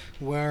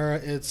 where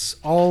it's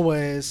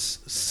always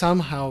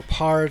somehow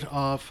part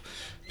of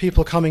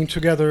people coming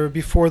together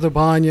before the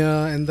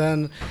banya and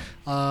then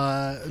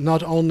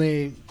not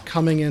only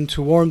coming in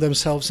to warm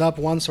themselves up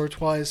once or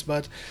twice,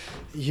 but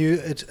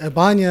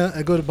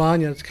a good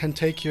banya can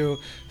take you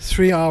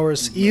 3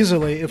 hours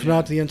easily, if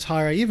not the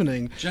entire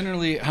evening.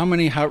 Generally, how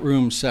many hot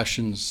room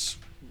sessions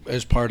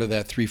as part of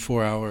that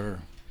 3-4 hour?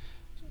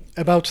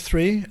 About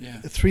 3,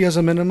 Yeah. 3 as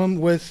a minimum,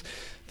 with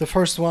the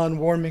first one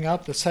warming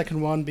up, the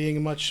second one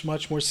being much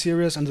more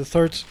serious, and the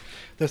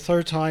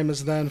third time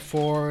is then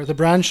for the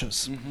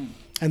branches. Mm-hmm.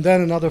 And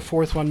then another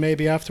fourth one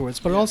maybe afterwards.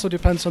 But it also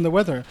depends on the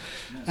weather.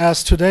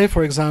 As today,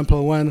 for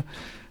example, when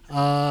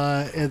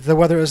the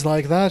weather is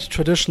like that,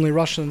 traditionally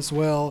Russians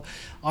will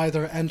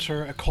either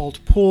enter a cold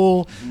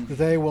pool,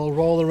 they will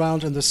roll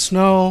around in the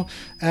snow,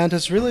 and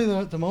it's really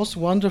the most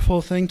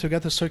wonderful thing to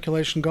get the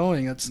circulation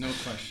going. It's No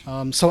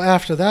question. so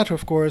after that,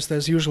 of course,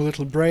 there's usually a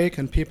little break,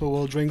 and people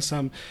will drink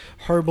some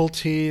herbal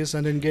teas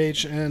and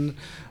engage in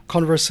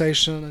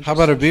conversation. And How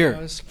about a beer?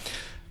 socialize.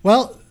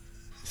 Well,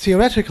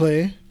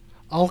 theoretically,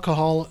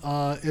 alcohol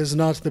is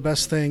not the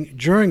best thing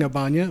during a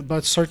banya,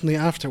 but certainly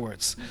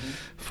afterwards,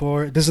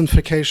 for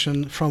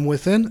disinfection from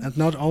within and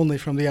not only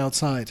from the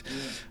outside.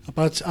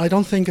 But I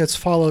don't think it's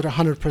followed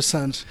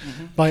 100%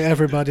 by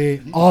everybody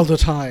all the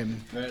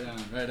time. Right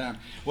on, right on.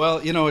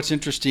 Well, you know, it's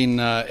interesting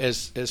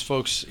as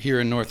folks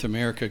here in North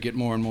America get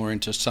more and more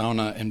into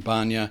sauna and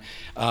banya.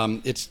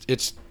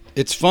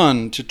 It's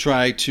fun to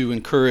try to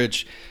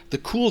encourage the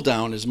cool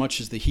down as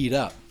much as the heat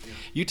up.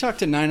 You talk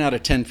to 9 out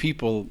of 10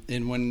 people,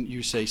 and when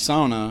you say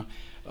sauna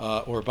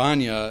or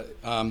banya,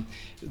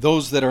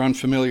 those that are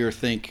unfamiliar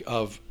think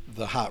of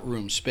the hot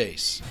room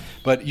space.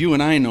 But you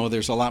and I know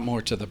there's a lot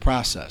more to the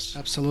process.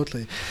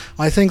 Absolutely.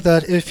 I think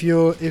that if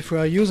we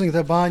are using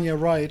the banya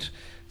right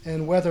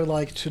in weather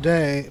like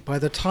today, by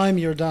the time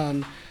you're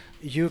done,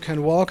 you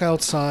can walk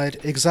outside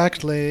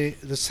exactly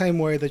the same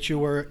way that you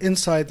were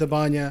inside the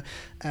banya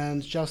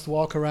and just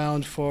walk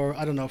around for,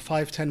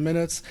 5-10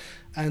 minutes,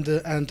 and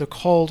the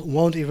cold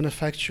won't even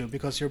affect you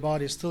because your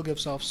body still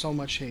gives off so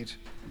much heat.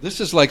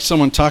 This is like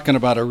someone talking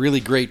about a really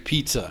great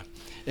pizza,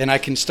 and I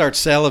can start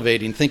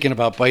salivating thinking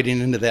about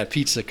biting into that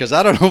pizza, because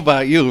I don't know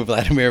about you,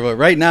 Vladimir, but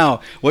right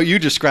now what you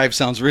described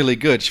sounds really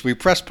good. Should we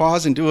press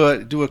pause and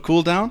do a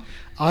cool down?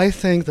 I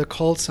think the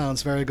cold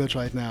sounds very good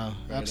right now.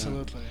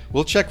 Absolutely.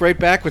 We'll check right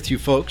back with you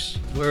folks.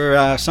 We're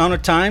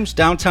Sauna Times,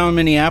 downtown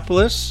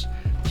Minneapolis,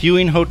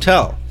 Hewing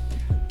Hotel.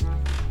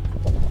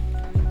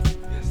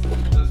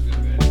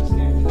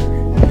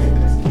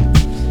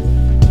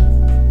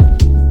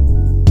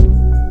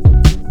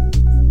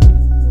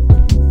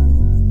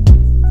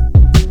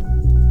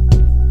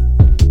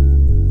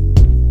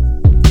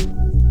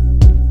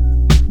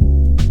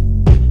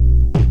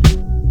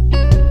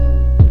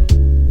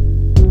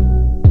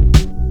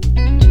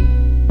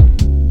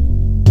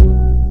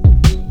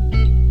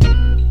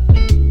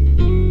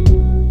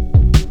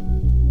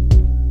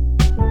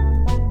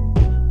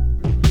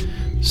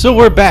 So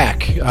we're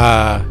back.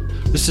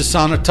 This is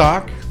Sauna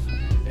Talk,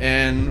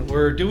 and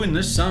we're doing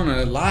this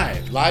sauna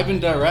live and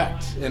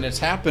direct, and it's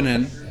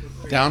happening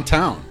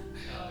downtown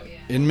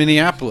in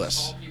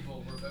Minneapolis.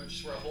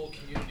 Where a whole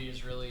community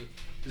is really.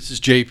 This is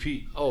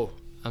JP. Oh,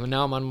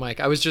 now I'm on mic.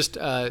 I was just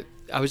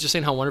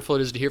saying how wonderful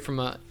it is to hear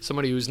from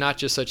somebody who's not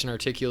just such an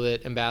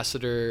articulate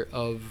ambassador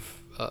of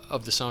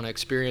the sauna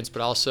experience,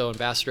 but also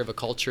ambassador of a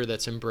culture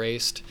that's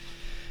embraced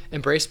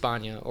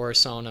banya or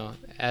sauna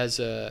as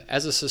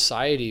a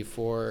society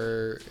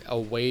for a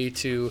way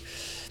to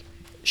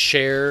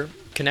share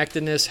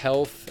connectedness,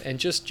 health, and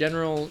just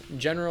general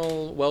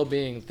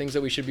well-being, things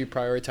that we should be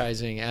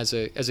prioritizing as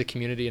a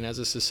community and as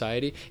a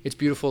society. It's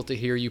beautiful to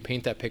hear you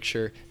paint that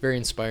picture. Very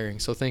inspiring.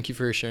 So thank you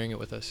for sharing it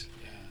with us.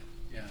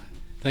 Yeah.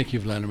 Thank you,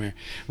 Vladimir.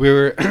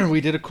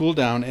 We did a cool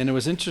down, and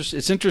it's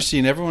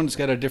interesting. Everyone's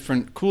got a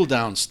different cool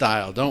down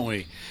style, don't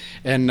we?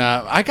 And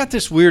I got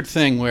this weird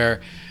thing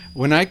where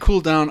when I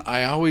cool down,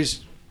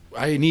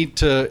 I need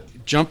to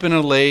jump in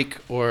a lake,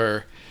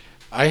 or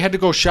I had to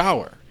go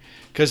shower.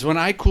 Because when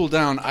I cool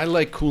down, I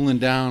like cooling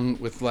down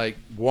with like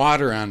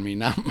water on me,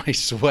 not my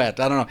sweat.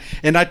 I don't know.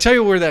 And I tell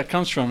you where that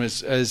comes from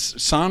is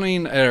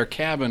sauning at our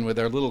cabin with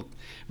our little.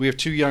 We have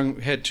two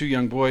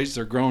young boys.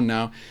 They're grown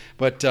now,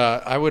 but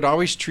I would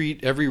always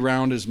treat every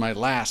round as my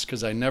last,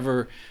 because I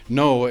never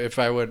know if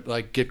I would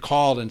like get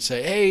called and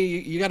say, "Hey,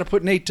 you got to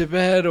put Nate to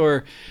bed,"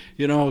 or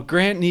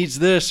Grant needs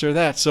this or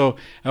that. So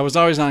I was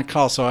always on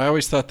call. So I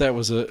always thought that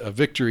was a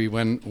victory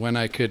when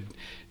I could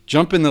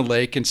jump in the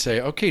lake and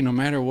say, okay, no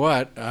matter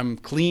what, I'm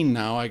clean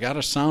now. I got a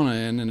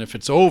sauna in, and if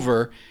it's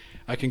over,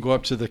 I can go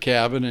up to the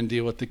cabin and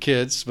deal with the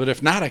kids. But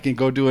if not, I can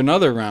go do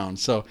another round.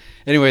 So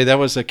anyway, that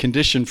was a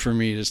condition for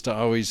me, just to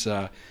always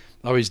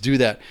always do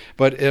that.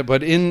 But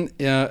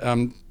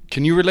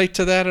can you relate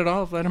to that at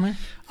all, Vladimir?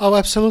 Oh,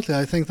 absolutely.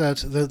 I think that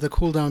the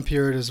cool down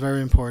period is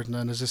very important,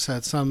 and as I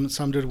said,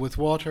 some do it with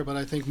water, but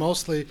I think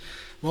mostly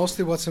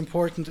what's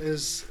important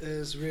is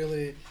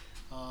really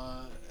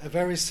a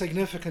very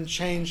significant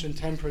change in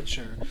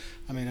temperature.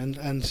 I mean,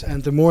 and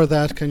the more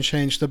that can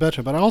change, the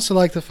better. But I also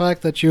like the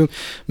fact that you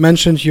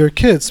mentioned your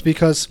kids,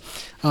 because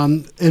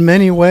in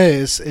many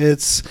ways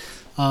it's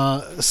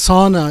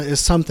sauna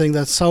is something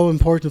that's so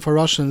important for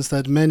Russians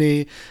that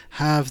many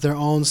have their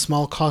own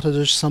small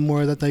cottages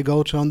somewhere that they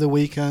go to on the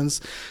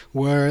weekends,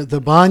 where the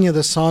banya,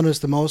 the sauna, is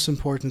the most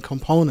important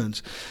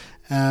component.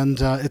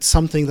 And it's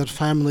something that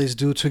families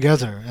do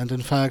together. And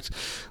in fact,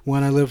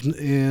 when I lived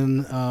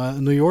in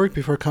New York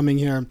before coming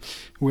here,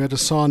 we had a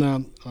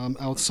sauna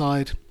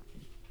outside.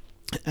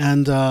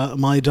 And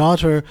my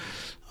daughter,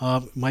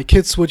 my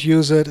kids would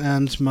use it,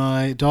 and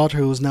my daughter,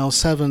 who is now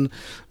 7,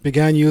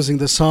 began using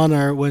the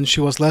sauna when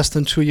she was less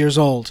than 2 years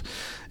old.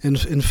 In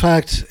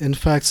fact,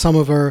 some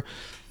of her,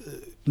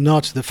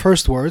 not the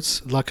first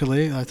words,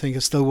 luckily, I think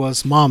it still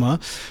was mama,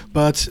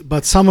 but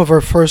some of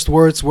her first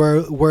words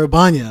were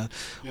banya.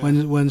 Yeah.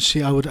 When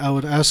I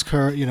would ask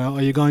her,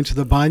 are you going to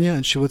the banya?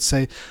 And she would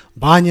say,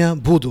 banya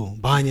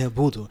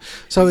budu.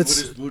 So what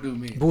it's does budu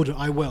mean? Budu,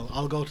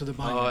 I'll go to the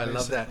banya. Oh, I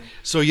love that.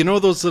 So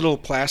those little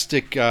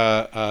plastic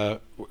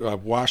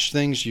wash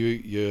things,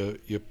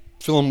 you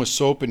fill them with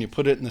soap and you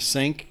put it in the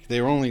sink.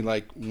 They're only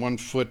like 1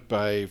 foot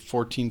by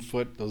 14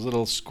 foot. Those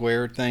little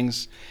square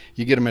things.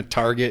 You get them at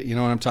Target. You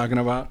know what I'm talking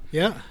about?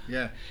 Yeah.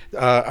 Yeah.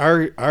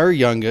 Our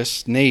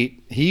youngest,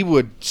 Nate, he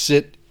would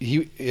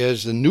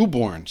as a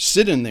newborn,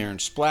 sit in there and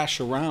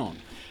splash around.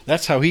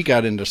 That's how he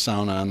got into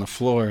sauna on the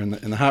floor in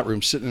the hot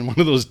room, sitting in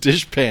one of those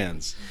dish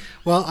pans.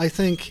 Well, I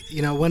think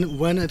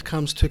when it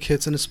comes to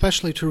kids, and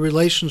especially to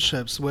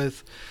relationships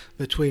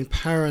between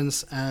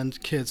parents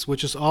and kids,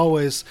 which is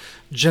always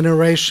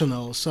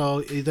generational,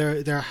 so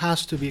there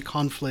has to be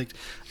conflict,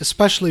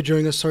 especially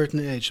during a certain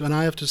age. And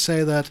I have to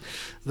say that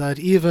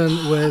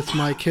even with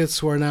my kids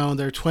who are now in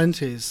their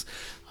 20s,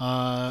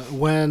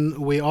 when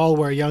we all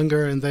were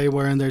younger and they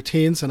were in their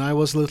teens and I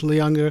was a little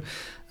younger,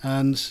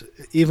 and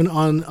even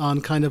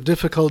on kind of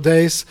difficult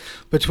days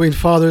between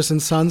fathers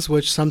and sons,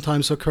 which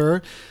sometimes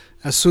occur,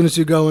 as soon as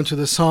you go into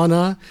the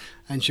sauna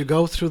and you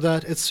go through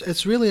that,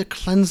 it's really a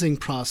cleansing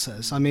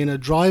process. I mean,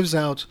 it drives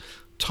out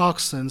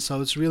toxins,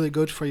 so it's really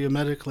good for you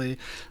medically,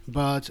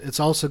 but it's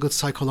also good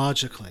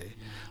psychologically.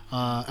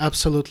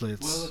 Absolutely.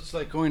 It's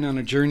like going on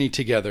a journey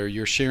together.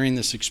 You're sharing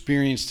this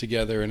experience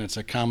together, and it's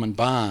a common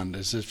bond,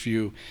 as if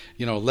you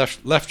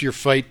left your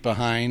fight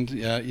behind.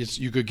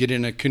 You could get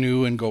in a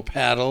canoe and go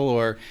paddle,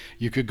 or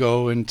you could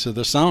go into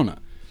the sauna.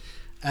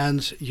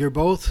 And you're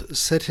both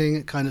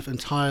sitting kind of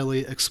entirely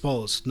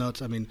exposed.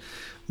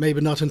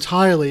 Maybe not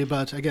entirely,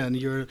 but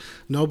again,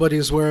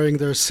 nobody's wearing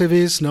their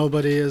civvies,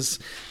 nobody is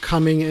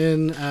coming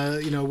in,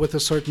 with a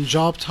certain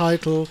job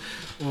title,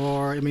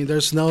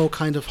 there's no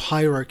kind of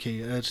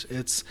hierarchy.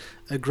 It's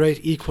a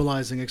great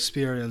equalizing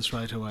experience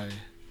right away.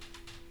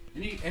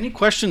 Any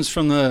questions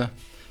from the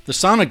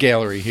sauna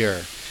gallery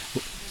here?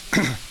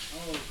 Oh,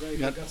 great!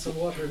 Got some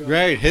water going.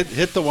 Great,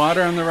 hit the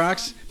water on the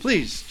rocks.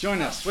 Please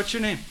join us. What's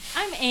your name?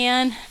 I'm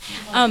Anne.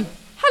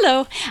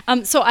 Hello.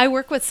 So I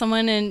work with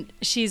someone, and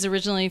she's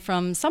originally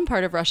from some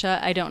part of Russia.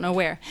 I don't know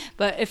where.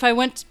 But if I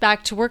went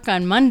back to work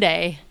on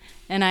Monday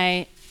and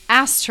I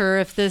asked her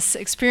if this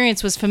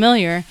experience was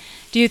familiar,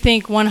 do you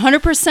think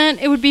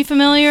 100% it would be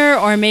familiar,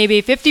 or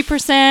maybe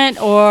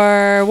 50%,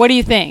 or what do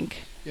you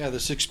think? Yeah,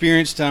 this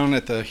experience down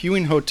at the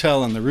Hewing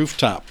Hotel on the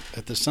rooftop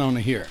at the sauna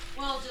here.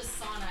 Well, just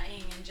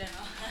saunaing in general.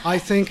 I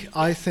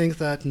think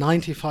that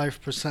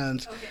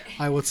 95%. Okay.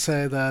 I would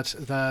say that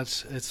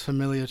it's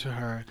familiar to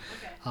her.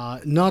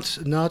 Okay.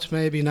 Not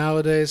maybe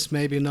nowadays.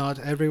 Maybe not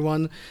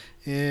everyone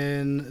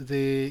from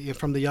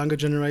the younger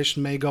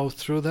generation may go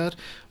through that,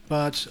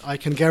 but I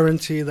can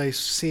guarantee they've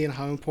seen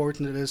how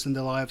important it is in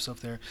the lives of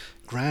their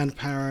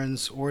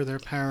grandparents or their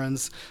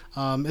parents.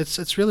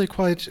 It's really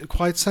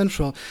quite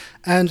central,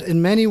 and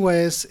in many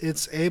ways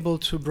it's able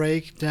to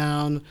break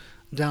down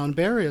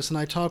barriers. And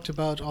I talked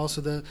about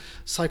also the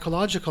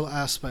psychological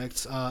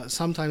aspects.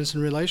 Sometimes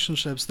in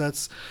relationships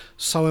that's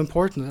so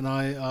important. And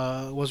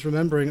I was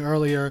remembering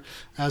earlier,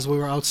 as we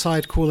were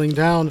outside cooling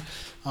down,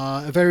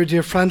 a very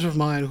dear friend of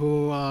mine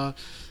who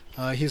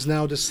he's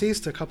now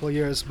deceased a couple of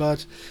years,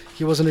 but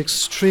he was an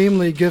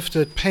extremely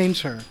gifted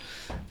painter.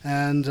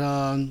 And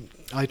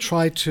I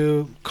tried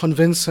to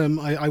convince him.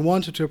 I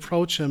wanted to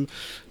approach him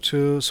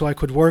so I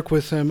could work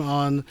with him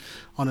on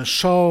a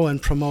show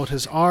and promote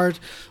his art.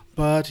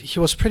 But he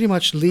was pretty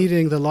much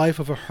leading the life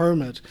of a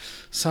hermit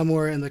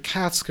somewhere in the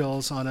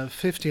Catskills on a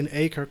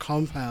 15-acre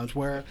compound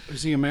where...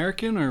 Is he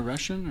American or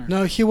Russian? Or?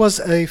 No, he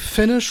was a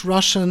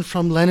Finnish-Russian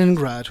from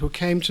Leningrad who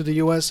came to the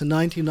U.S. in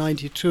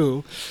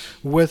 1992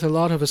 with a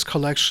lot of his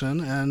collection,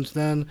 and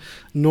then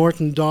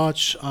Norton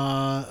Dodge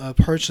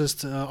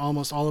purchased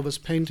almost all of his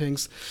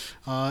paintings,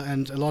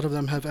 and a lot of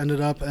them have ended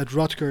up at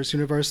Rutgers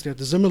University at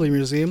the Zimmerli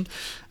Museum.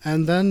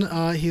 And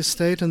then he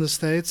stayed in the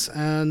States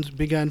and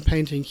began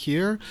painting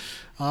here.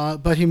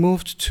 But he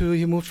moved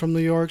from New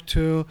York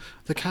to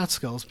the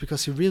Catskills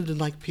because he really didn't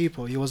like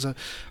people. He was a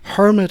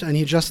hermit, and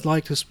he just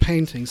liked his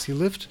paintings. He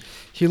lived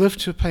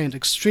to paint.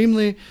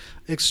 Extremely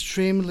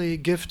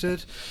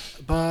gifted,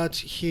 but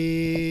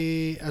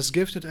he, as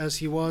gifted as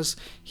he was,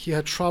 he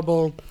had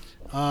trouble.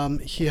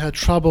 He had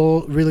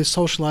trouble really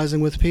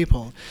socializing with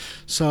people.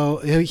 So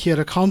he had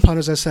a compound,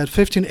 as I said,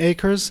 15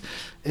 acres.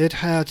 It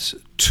had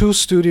 2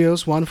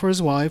 studios, one for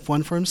his wife,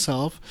 one for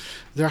himself,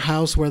 their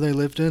house where they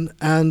lived in,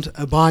 and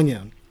a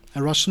banya,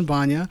 a Russian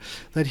banya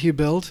that he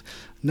built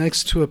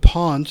next to a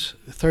pond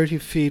 30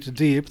 feet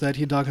deep that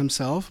he dug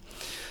himself.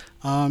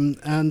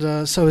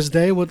 So his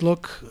day would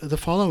look the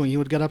following. He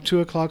would get up 2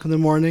 o'clock in the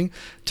morning,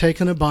 take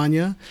in a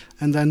banya,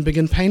 and then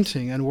begin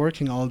painting and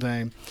working all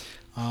day.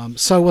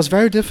 So it was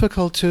very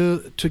difficult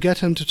to get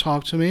him to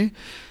talk to me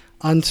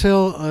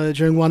until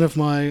during one of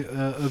my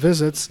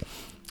visits,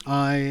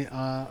 I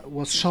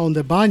was shown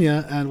the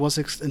banya and was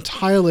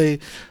entirely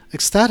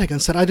ecstatic and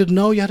said, "I didn't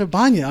know you had a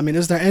banya. I mean,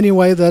 is there any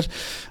way that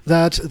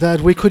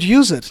we could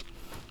use it?"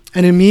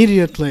 And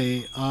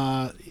immediately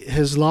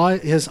his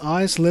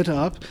eyes lit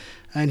up,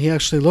 and he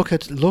actually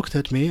looked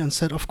at me and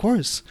said, "Of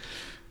course."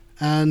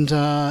 And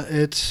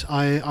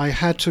I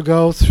had to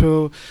go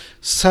through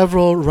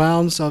several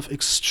rounds of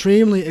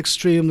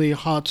extremely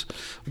hot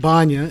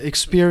banya,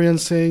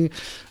 experiencing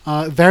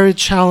very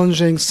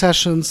challenging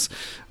sessions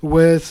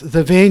with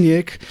the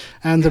venik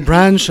and the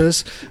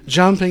branches,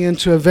 jumping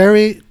into a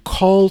very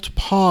cold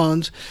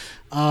pond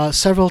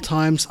several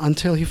times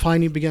until he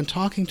finally began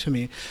talking to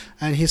me.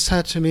 And he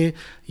said to me,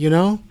 "You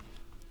know,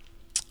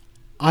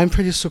 I'm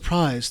pretty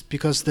surprised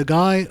because the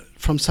guy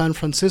from San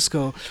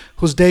Francisco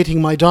who's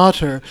dating my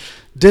daughter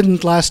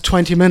didn't last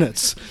 20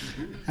 minutes."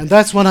 And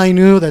that's when I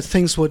knew that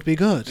things would be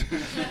good.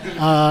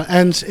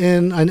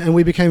 And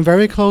we became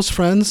very close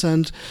friends,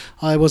 and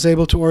I was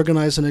able to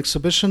organize an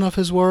exhibition of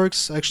his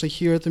works, actually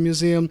here at the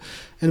museum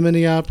in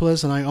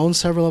Minneapolis, and I own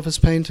several of his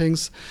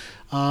paintings.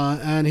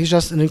 And he's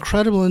just an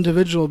incredible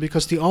individual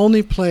because the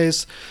only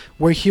place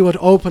where he would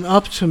open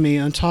up to me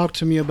and talk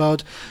to me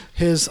about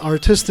his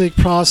artistic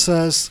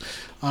process,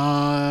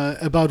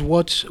 about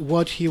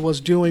what he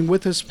was doing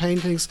with his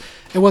paintings,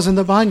 it was in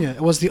the banya.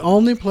 It was the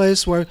only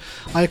place where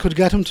I could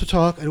get him to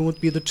talk, and it would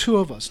be the 2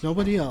 of us,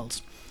 nobody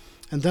else.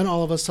 And then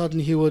all of a sudden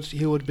he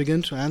would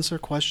begin to answer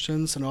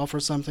questions and offer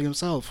something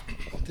himself.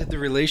 Did the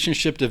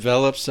relationship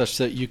develop such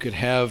that you could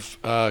have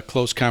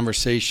close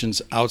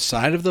conversations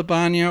outside of the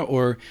banya,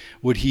 or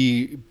would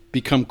he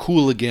become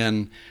cool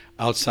again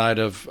outside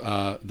of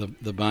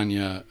the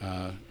banya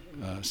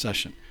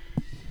session?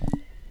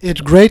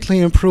 It greatly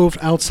improved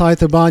outside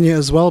the banya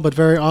as well, but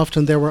very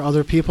often there were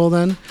other people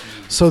then.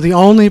 So the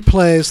only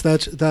place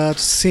that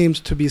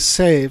seemed to be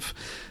safe,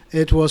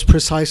 it was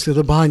precisely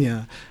the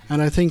banya.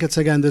 And I think it's,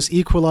 again, this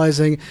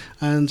equalizing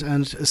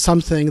and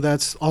something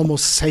that's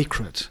almost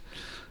sacred.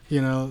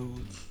 You know,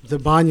 the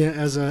banya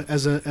as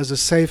a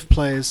safe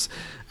place,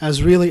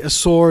 as really a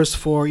source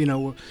for,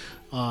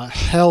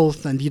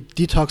 health and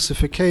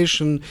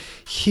detoxification,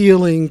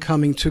 healing,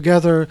 coming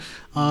together,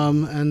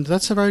 and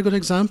that's a very good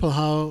example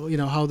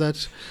how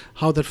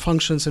that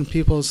functions in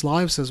people's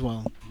lives as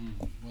well.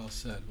 Well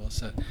said.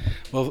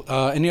 Well,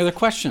 any other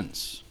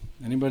questions?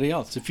 Anybody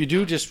else? If you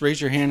do, just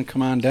raise your hand and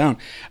come on down.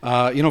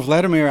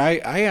 Vladimir,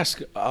 I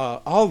ask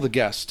all the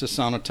guests to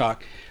Sauna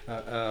Talk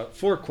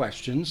 4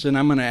 questions, and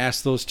I'm going to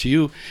ask those to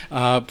you.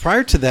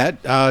 Prior to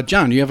that,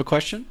 John, do you have a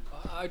question?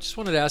 I just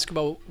wanted to ask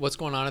about what's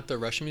going on at the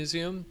Russian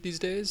Museum these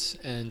days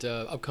and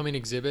upcoming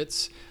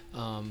exhibits.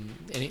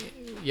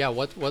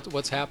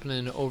 What's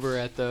happening over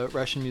at the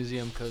Russian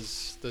Museum?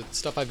 Because the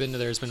stuff I've been to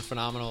there has been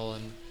phenomenal,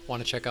 and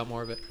want to check out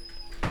more of it.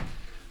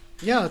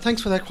 Yeah,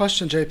 thanks for that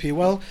question, JP.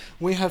 Well,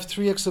 we have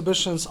 3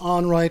 exhibitions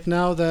on right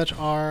now that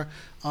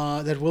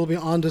will be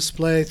on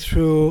display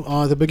through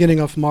the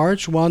beginning of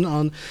March. One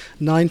on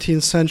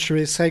 19th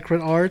century sacred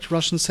art,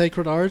 Russian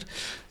sacred art.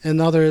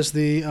 Another is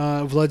the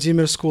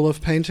Vladimir School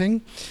of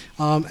Painting.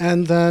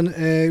 And then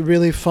a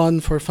really fun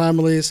for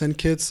families and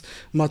kids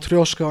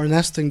Matryoshka or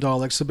nesting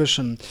doll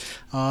exhibition.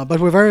 But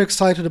we're very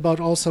excited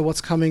about also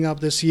what's coming up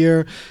this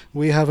year.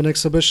 We have an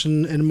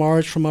exhibition in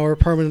March from our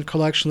permanent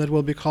collection that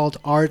will be called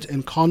Art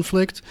in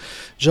Conflict,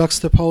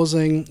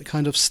 juxtaposing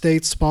kind of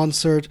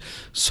state-sponsored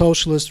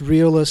socialist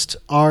realist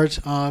art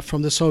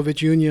from the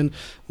Soviet Union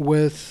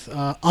with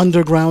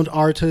underground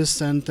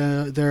artists and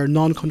their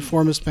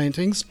non-conformist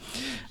paintings.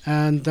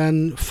 And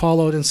then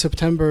followed in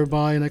September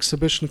by an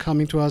exhibition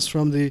coming to us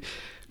from the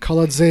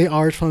Kaladze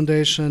Art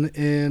Foundation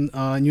in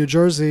New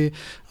Jersey,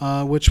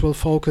 which will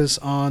focus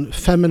on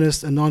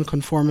feminist and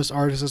nonconformist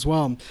artists as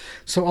well.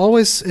 So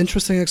always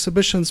interesting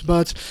exhibitions,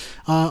 but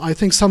I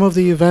think some of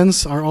the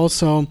events are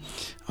also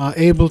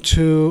able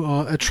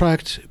to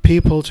attract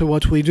people to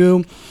what we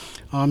do.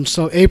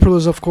 So April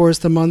is, of course,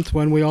 the month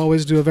when we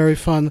always do a very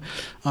fun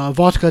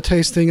vodka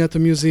tasting at the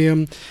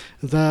museum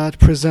that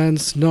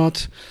presents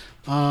not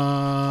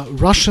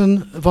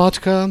Russian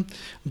vodka,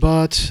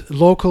 but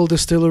local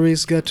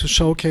distilleries get to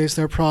showcase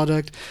their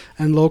product,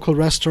 and local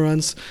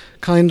restaurants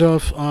kind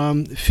of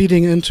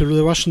feeding into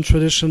the Russian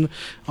tradition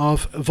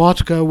of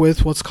vodka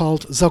with what's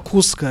called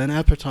zakuska, an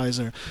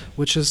appetizer,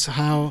 which is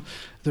how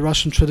the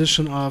Russian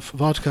tradition of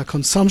vodka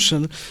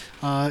consumption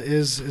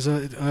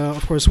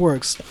of course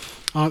works.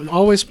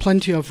 Always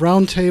plenty of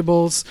round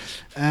tables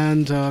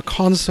and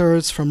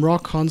concerts, from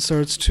rock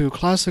concerts to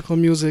classical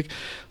music.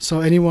 So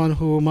anyone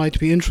who might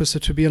be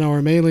interested to be on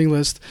our mailing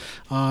list,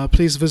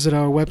 please visit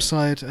our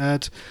website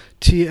at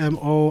tmora.org,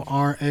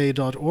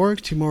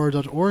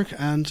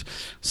 and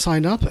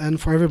sign up. And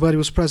for everybody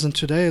who's present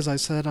today, as I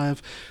said, I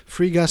have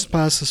free guest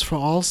passes for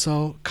all,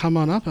 so come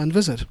on up and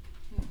visit.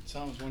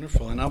 Sounds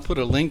wonderful. And I'll put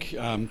a link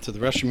to the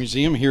Russian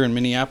Museum here in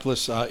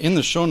Minneapolis in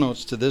the show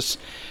notes to this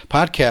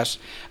podcast.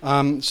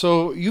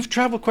 So you've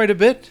traveled quite a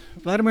bit,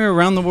 Vladimir,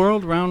 around the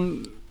world,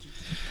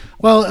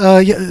 Well,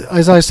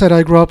 as I said,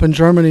 I grew up in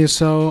Germany,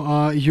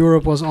 so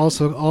Europe was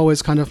also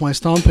always kind of my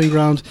stomping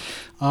ground.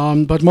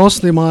 But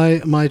mostly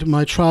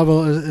my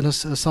travel,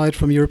 aside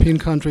from European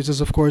countries,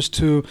 is of course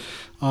to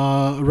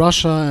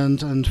Russia,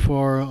 and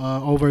for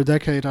over a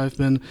decade I've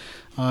been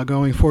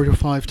going 4 to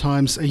 5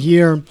 times a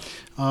year,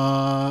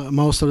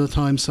 most of the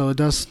time. So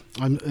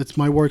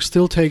my work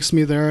still takes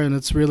me there, and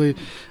it's really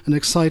an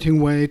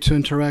exciting way to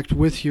interact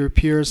with your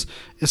peers.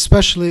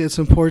 Especially, it's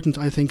important,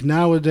 I think,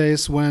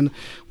 nowadays when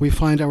we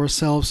find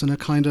ourselves in a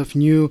kind of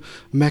new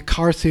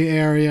McCarthy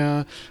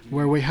area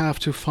where we have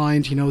to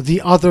find,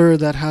 the other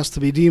that has to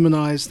be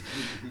demonized,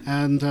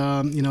 and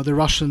the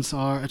Russians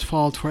are at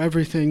fault for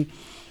everything,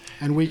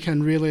 and we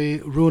can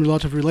really ruin a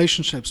lot of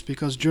relationships,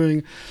 because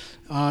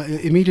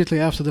immediately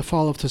after the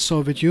fall of the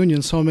Soviet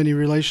Union, so many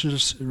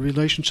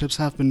relationships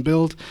have been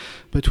built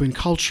between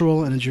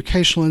cultural and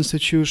educational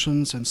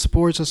institutions and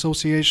sports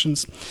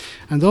associations,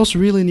 and those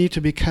really need to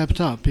be kept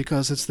up,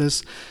 because it's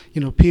this,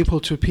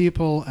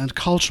 people-to-people and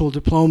cultural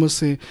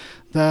diplomacy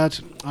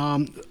that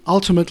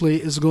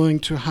ultimately is going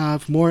to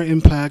have more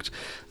impact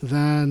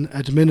than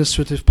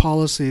administrative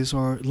policies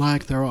or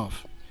lack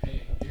thereof.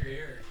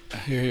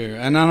 Here.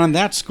 And on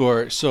that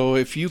score, so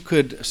if you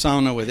could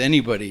sauna with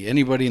anybody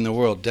in the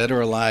world, dead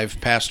or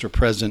alive, past or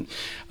present,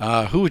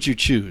 who would you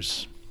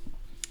choose?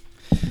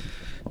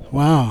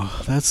 Wow,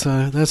 that's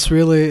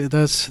really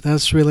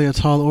a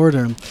tall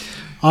order.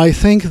 I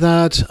think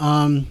that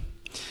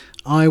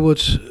I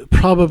would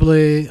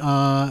probably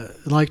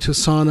like to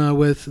sauna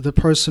with the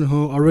person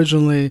who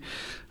originally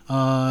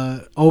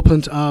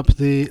opened up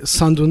the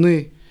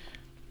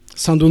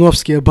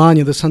Sandunovsky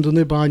Banya, the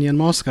Sanduny Banya in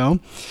Moscow.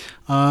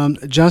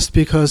 Just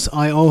because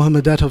I owe him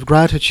a debt of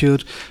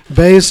gratitude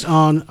based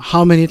on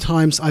how many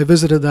times I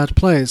visited that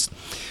place.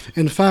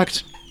 In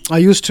fact, I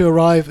used to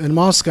arrive in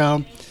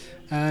Moscow,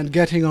 and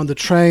getting on the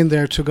train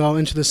there to go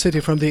into the city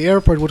from the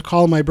airport would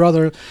call my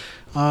brother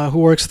who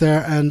works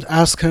there and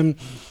ask him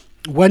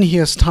when he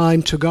has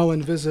time to go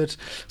and visit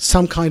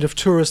some kind of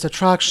tourist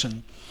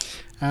attraction.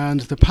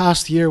 And the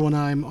past year, when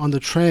I'm on the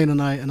train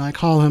and I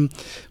call him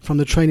from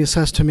the train, he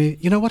says to me,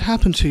 what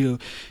happened to you?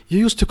 You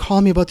used to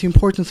call me about the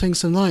important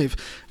things in life.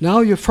 Now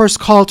your first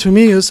call to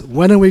me is,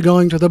 when are we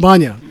going to the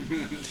banya?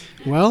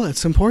 Well,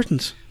 it's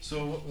important.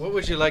 So what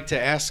would you like to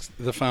ask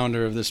the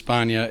founder of this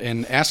banya,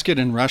 and ask it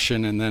in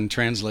Russian and then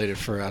translate it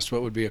for us?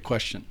 What would be a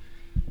question?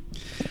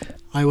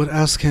 I would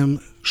ask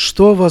him,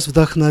 что вас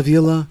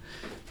вдохновило,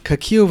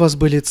 какие у вас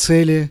были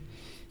цели,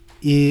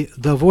 и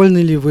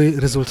довольны ли вы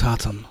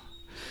результатом?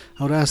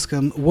 I would ask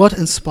him, what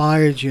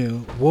inspired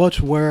you? What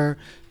were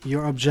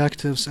your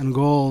objectives and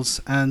goals?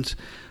 And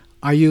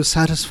are you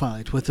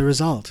satisfied with the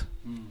result?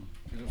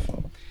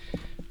 Beautiful.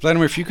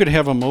 Vladimir, if you could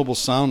have a mobile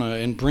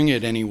sauna and bring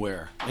it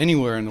anywhere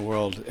in the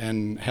world,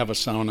 and have a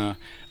sauna,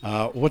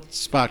 what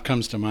spot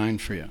comes to mind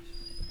for you?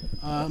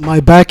 My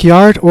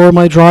backyard or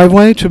my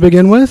driveway to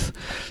begin with.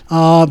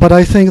 But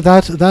I think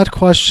that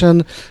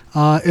question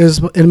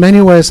is in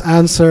many ways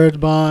answered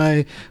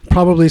by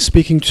probably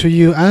speaking to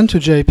you and to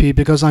JP,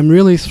 because I'm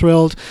really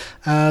thrilled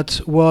at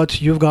what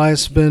you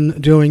guys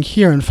been doing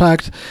here. In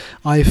fact,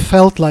 I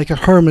felt like a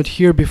hermit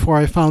here before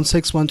I found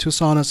 612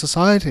 Sauna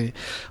Society.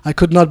 I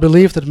could not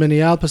believe that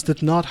Minneapolis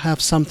did not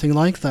have something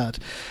like that.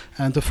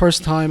 And the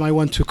first time I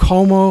went to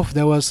Como,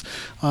 there was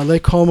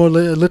Lake Como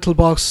Little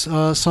Box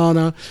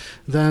Sauna,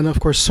 then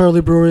of course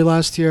Surly Brewery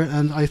last year,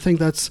 and I think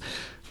that's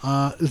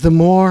the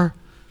more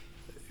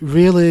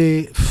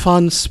really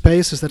fun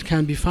spaces that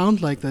can be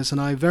found like this.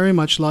 And I very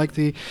much like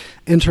the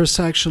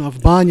intersection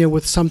of banya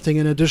with something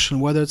in addition,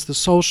 whether it's the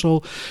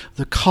social,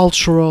 the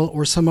cultural,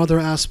 or some other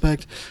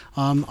aspect.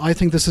 I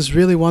think this is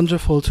really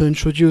wonderful to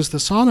introduce the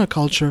sauna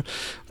culture,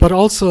 but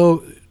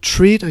also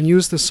treat and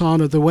use the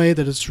sauna the way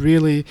that it's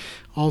really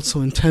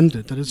also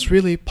intended, that it's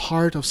really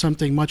part of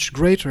something much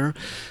greater,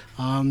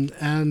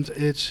 and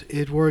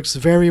it works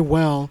very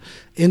well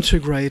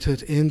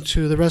integrated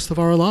into the rest of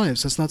our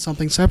lives. It's not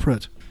something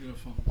separate.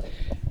 Beautiful.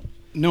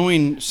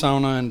 Knowing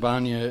sauna and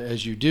banya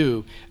as you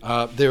do,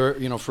 there,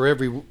 for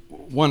every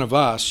one of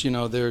us,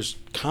 there's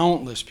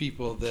countless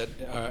people that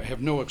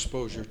have no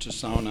exposure to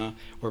sauna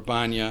or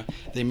banya.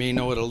 They may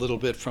know it a little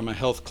bit from a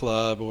health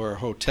club or a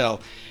hotel.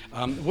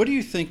 What do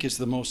you think is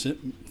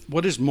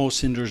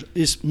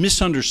is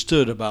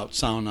misunderstood about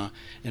sauna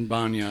and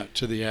banya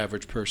to the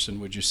average person,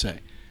 would you say?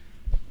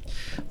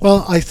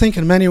 Well, I think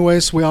in many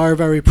ways we are a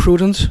very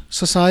prudent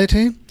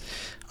society.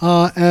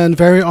 And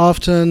very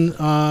often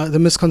the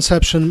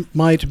misconception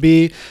might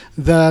be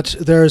that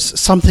there's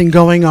something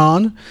going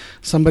on.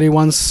 Somebody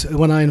once,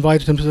 when I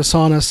invited him to the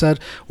sauna, said,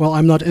 well,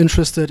 I'm not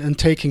interested in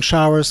taking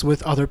showers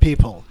with other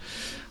people.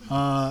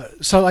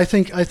 So I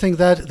think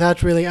that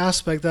really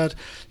aspect, that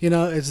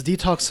it's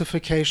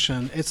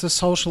detoxification, it's a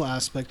social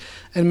aspect.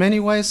 In many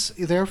ways,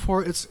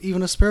 therefore, it's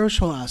even a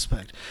spiritual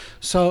aspect.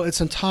 So it's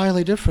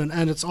entirely different.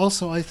 And it's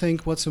also, I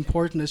think, what's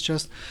important is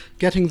just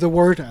getting the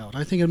word out.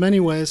 I think in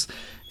many ways,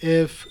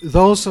 if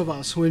those of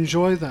us who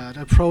enjoy that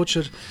approach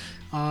it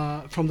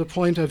from the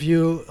point of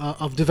view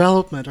of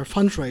development or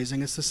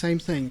fundraising, it's the same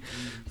thing.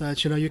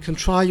 That you can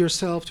try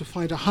yourself to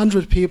find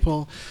 100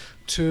 people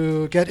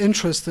to get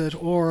interested,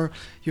 or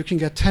you can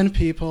get 10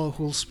 people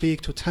who will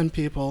speak to 10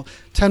 people,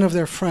 10 of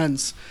their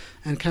friends,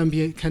 and can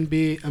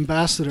be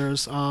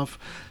ambassadors of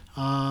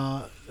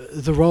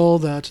the role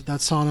that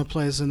sauna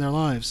plays in their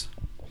lives.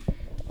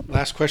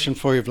 Last question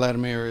for you,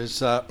 Vladimir,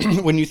 is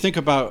when you think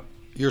about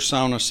your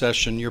sauna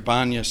session, your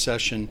banya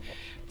session,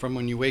 from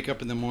when you wake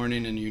up in the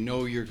morning and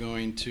you're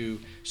going to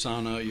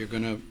sauna, you're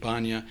going to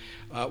banya,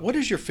 what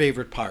is your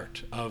favorite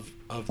part of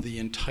the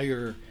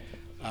entire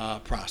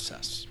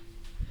process?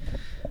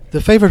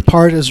 The favorite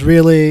part is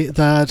really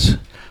that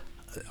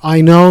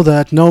I know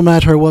that no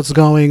matter what's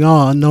going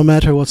on, no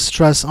matter what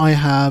stress I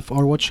have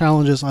or what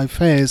challenges I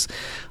face,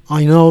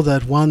 I know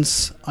that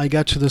once I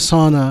get to the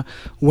sauna,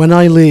 when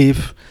I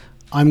leave,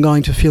 I'm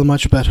going to feel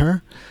much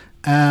better.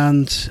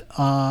 And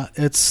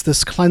it's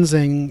this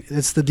cleansing,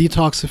 it's the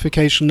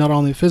detoxification, not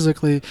only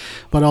physically,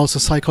 but also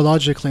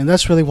psychologically. And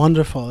that's really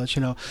wonderful that,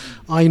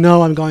 I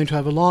know I'm going to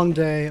have a long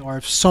day or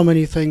have so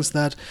many things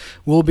that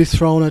will be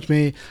thrown at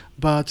me.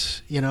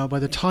 But, by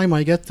the time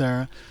I get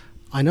there,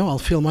 I know I'll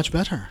feel much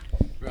better.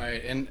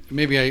 Right, and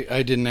maybe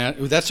I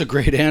didn't that's a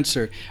great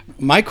answer.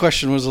 My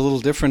question was a little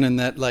different in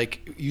that,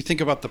 you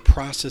think about the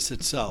process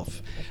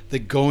itself, the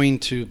going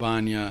to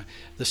banya,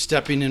 the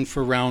stepping in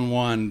for round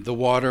one, the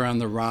water on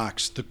the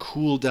rocks, the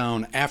cool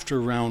down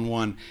after round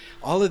one,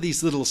 all of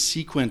these little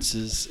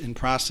sequences and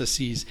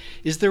processes.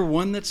 Is there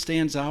one that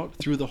stands out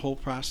through the whole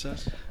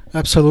process?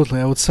 Absolutely.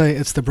 I would say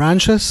it's the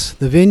branches,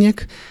 the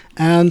vinyik,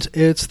 and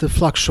it's the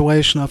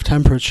fluctuation of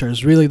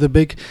temperatures. Really the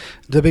big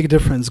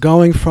difference.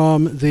 Going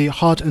from the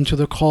hot into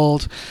the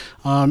cold,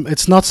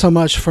 it's not so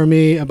much for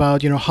me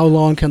about, how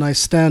long can I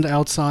stand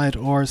outside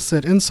or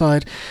sit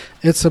inside.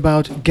 It's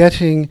about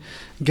getting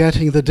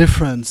the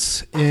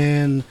difference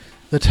in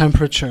the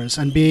temperatures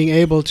and being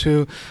able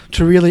to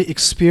really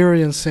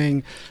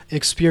experiencing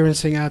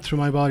that through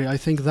my body. I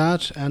think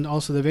that and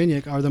also the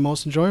vinyik are the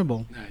most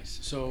enjoyable. Nice.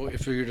 So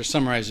if we were to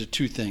summarize it,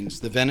 two things: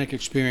 the vinyik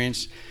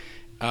experience,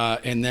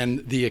 and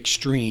then the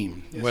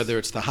extreme, yes. Whether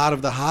it's the hot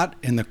of the hot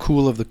and the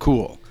cool of the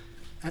cool.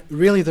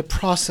 Really the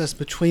process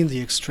between the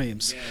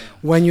extremes. Yeah.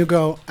 When you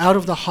go out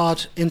of the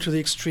hot into the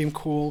extreme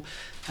cool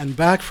and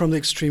back from the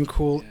extreme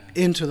cool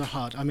into the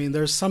hot. I mean,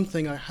 there's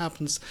something that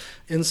happens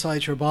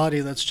inside your body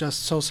that's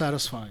just so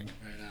satisfying.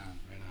 Right on.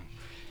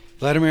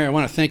 Vladimir, I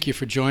want to thank you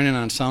for joining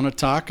on Sauna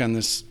Talk on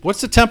this. What's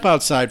the temp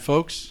outside,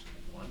 folks?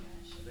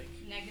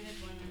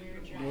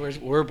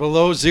 We're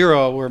below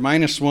zero. We're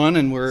 -1,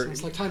 and we're.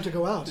 Sounds like time to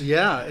go out.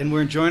 Yeah, and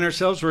we're enjoying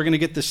ourselves. We're going to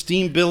get the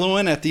steam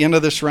billowing at the end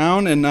of this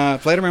round. And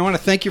Vladimir, I want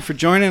to thank you for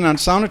joining on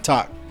Sauna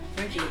Talk.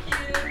 Thank you.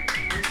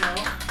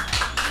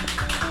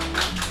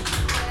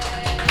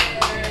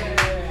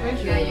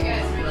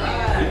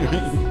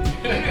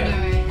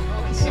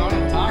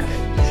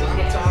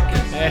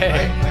 I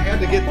had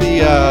to get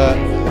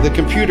the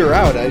computer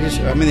out. I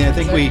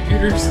think we.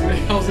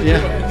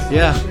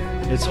 Yeah,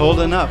 it's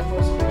holding up.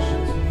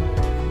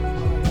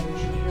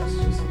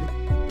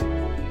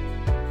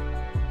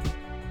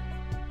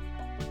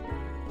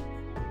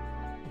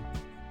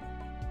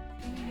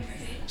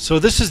 So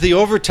this is the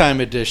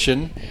overtime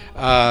edition.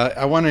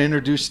 I want to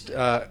introduce.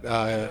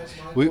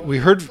 We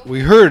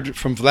heard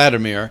from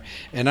Vladimir,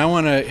 and I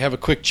want to have a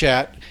quick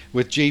chat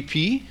with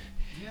JP.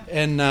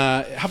 And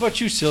how about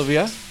you,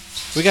 Sylvia?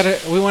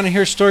 We want to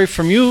hear a story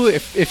from you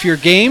if you're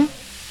game.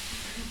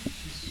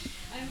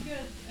 I'm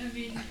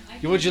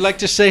good. Would you like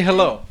to say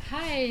hello?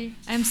 Hi,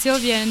 I'm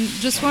Sylvia, and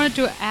just wanted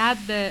to add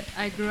that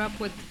I grew up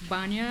with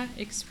banya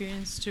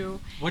experience too.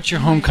 What's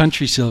your home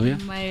country, Sylvia?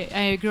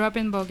 I grew up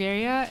in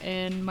Bulgaria,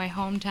 and my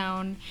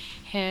hometown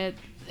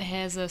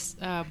has a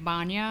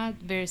banya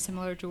very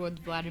similar to what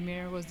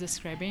Vladimir was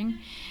describing.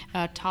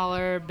 A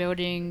taller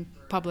building,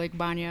 public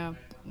banya,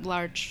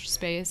 large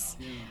space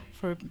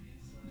for.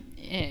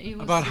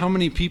 About how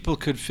many people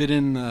could fit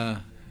in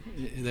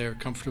there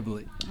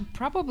comfortably?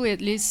 Probably at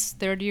least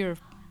 30 or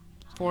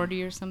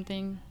 40 or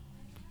something.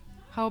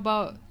 How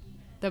about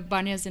the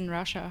banyas in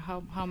Russia?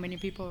 How many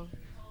people?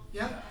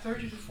 Yeah,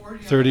 30 to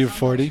 40. 30 to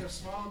 40? They're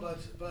small,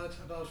 but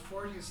about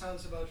 40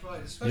 sounds about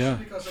right, especially Yeah,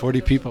 because 40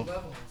 of the people.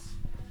 different levels.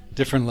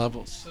 Different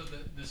levels. So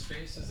the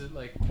space, is it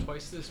like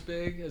twice this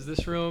big as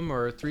this room,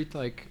 or three,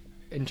 like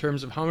in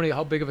terms of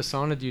how big of a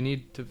sauna do you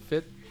need to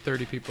fit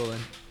 30 people in?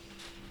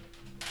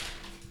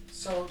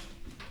 So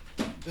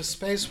the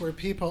space where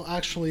people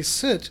actually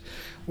sit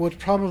would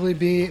probably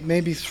be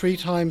maybe 3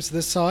 times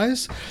this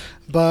size,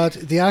 but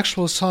the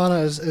actual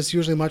sauna is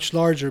usually much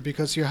larger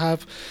because you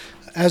have,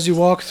 as you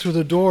walk through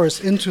the doors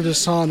into the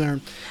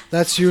sauna,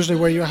 that's usually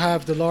where you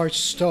have the large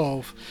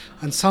stove,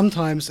 and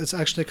sometimes it's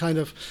actually kind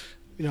of,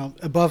 you know,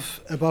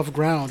 above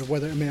ground.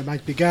 It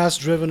might be gas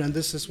driven, and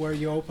this is where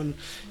you open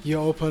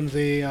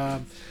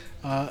the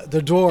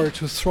door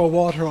to throw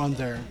water on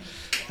there,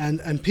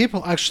 and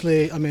people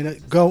actually,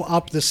 go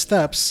up the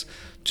steps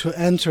to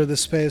enter the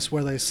space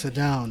where they sit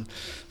down,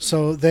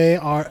 so they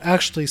are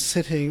actually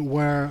sitting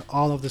where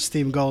all of the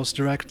steam goes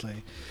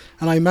directly.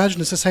 And I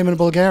imagine it's the same in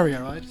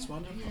Bulgaria, right? It's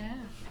wonderful.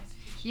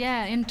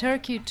 Yeah, in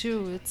Turkey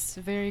too. It's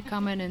very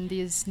common in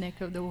these neck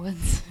of the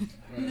woods.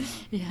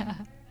 Yeah.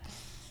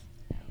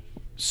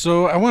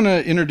 So I want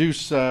to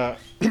introduce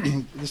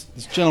this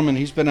gentleman.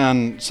 He's been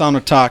on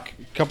Sauna Talk,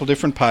 a couple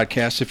different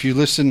podcasts. If you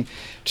listen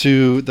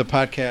to the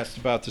podcast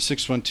about the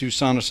 612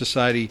 Sauna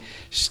Society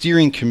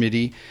Steering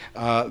Committee,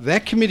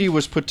 that committee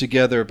was put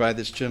together by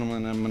this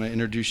gentleman I'm going to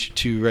introduce you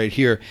to right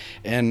here.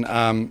 And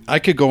I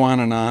could go on,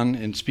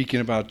 and speaking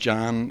about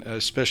John,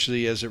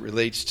 especially as it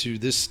relates to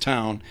this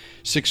town,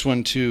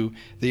 612,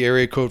 the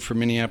area code for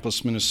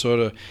Minneapolis,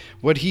 Minnesota.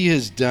 What he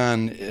has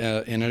done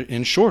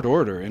in short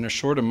order, in a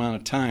short amount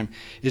of time,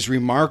 is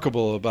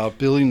remarkable about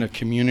building a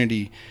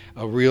community,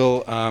 a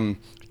real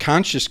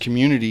conscious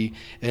community,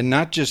 and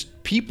not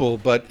just people,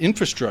 but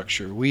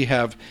infrastructure. We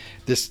have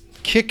this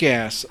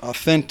kick-ass,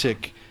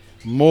 authentic,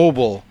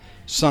 mobile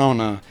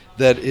sauna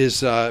that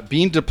is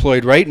being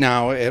deployed right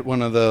now at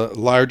one of the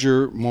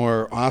larger,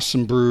 more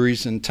awesome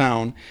breweries in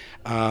town.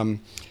 I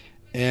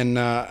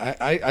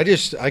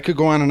could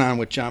go on and on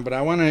with John, but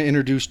I want to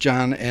introduce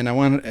John, and I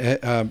want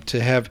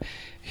to have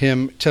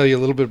him tell you a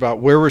little bit about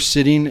where we're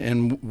sitting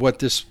and what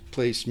this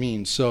place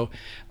means. So,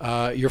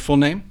 your full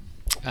name?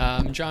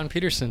 John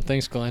Peterson.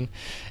 Thanks, Glenn.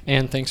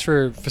 And thanks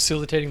for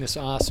facilitating this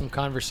awesome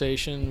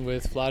conversation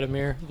with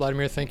Vladimir.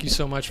 Vladimir, thank you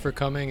so much for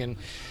coming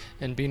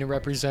and being a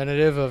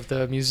representative of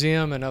the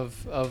museum and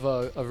of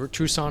a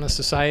true sauna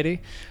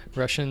society,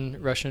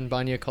 Russian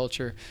banya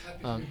culture.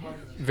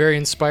 Very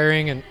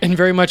inspiring and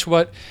very much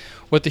what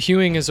the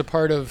hewing is a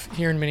part of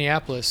here in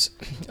Minneapolis.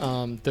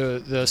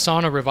 The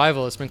sauna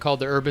revival, it's been called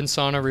the Urban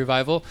Sauna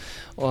Revival.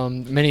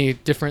 Many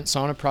different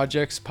sauna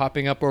projects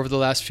popping up over the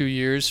last few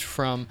years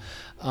from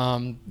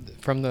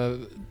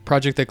the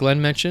project that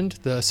Glenn mentioned,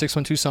 the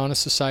 612 Sauna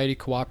Society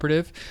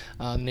Cooperative,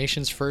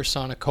 nation's first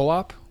sauna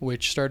co-op,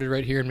 which started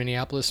right here in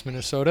Minneapolis,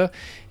 Minnesota.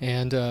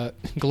 And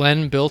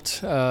Glenn built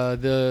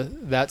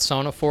that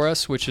sauna for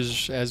us, which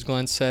is, as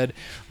Glenn said,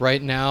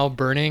 right now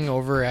burning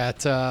over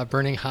at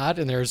Burning Hot.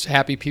 And there's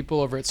happy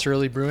people over at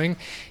Surly Brewing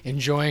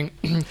enjoying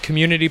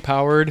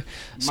community-powered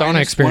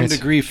sauna experience. -1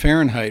 degree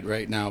Fahrenheit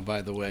right now,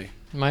 by the way.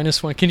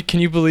 -1. Can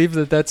you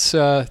believe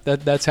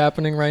that's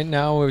happening right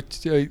now?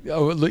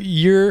 A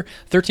year,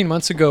 13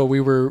 months ago,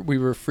 we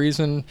were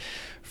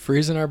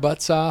freezing our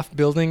butts off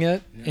building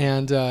it,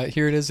 and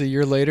here it is a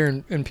year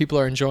later, and people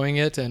are enjoying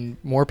it, and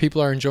more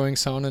people are enjoying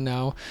sauna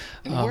now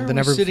than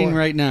ever before. Sitting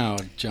right now,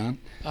 John?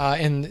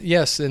 And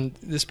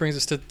this brings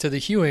us to the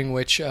hewing,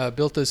 which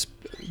built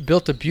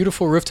a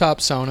beautiful rooftop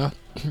sauna.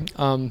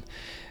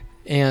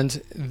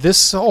 And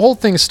this whole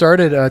thing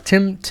started.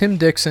 Tim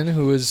Dixon,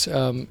 who was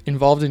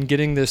involved in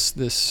getting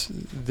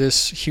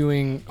this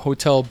hewing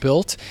hotel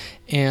built,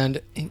 and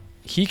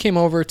he came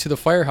over to the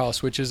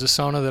Firehouse, which is a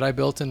sauna that I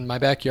built in my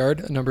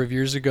backyard a number of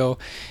years ago.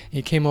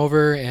 He came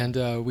over,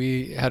 and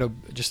we had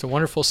just a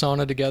wonderful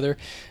sauna together.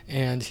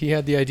 And he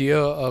had the idea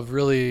of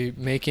really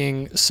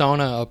making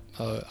sauna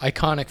a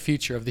iconic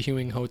feature of the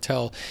Hewing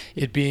Hotel,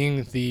 it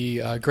being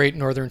the great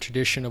northern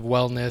tradition of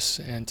wellness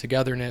and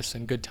togetherness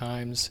and good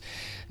times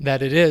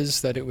that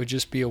it would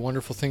just be a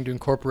wonderful thing to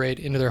incorporate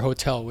into their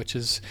hotel, which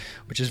is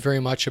very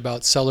much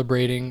about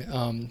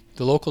celebrating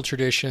the local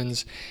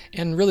traditions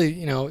and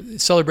really,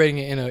 celebrating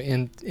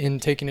it in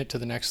taking it to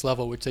the next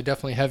level, which they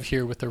definitely have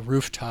here with the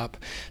rooftop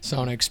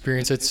sauna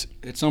experience.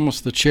 It's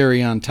almost the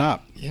cherry on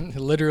top.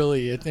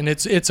 Literally,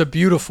 it's a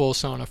beautiful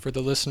sauna for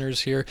the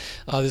listeners here.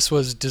 This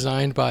was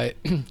designed by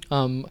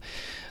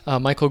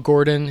Michael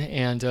Gordon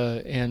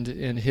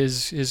and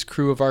his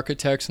crew of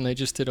architects, and they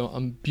just did a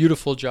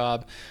beautiful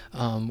job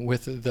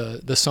with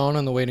the sauna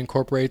and the way it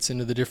incorporates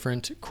into the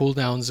different cool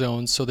down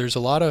zones. So there's a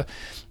lot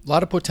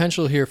of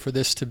potential here for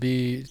this to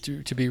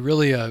be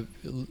really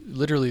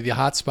literally the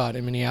hotspot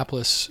in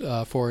Minneapolis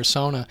for a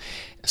sauna.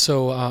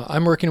 So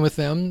I'm working with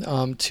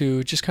them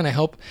to just kind of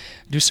help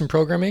do some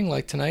programming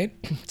like tonight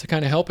to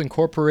kind of help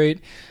incorporate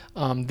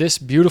this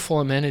beautiful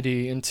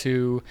amenity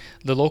into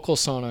the local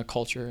sauna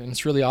culture. And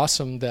it's really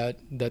awesome that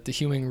the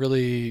Hewing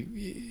really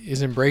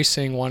is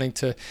embracing wanting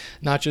to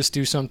not just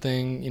do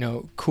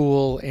something,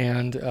 cool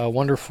and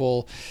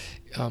wonderful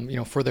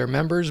for their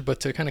members, but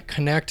to kind of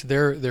connect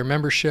their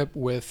membership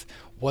with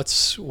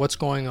what's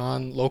going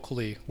on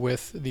locally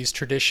with these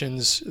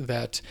traditions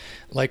that,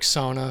 like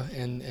sauna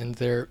and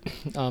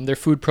their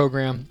food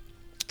program.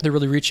 They're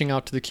really reaching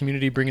out to the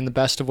community, bringing the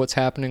best of what's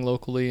happening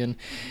locally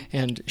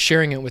and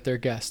sharing it with their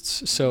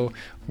guests. So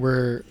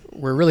we're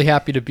really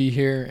happy to be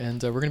here,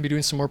 and we're going to be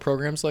doing some more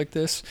programs like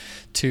this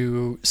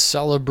to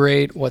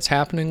celebrate what's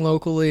happening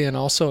locally and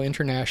also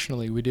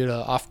internationally. We did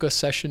a Aufguss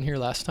session here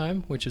last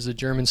time, which is a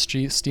German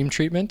steam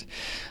treatment,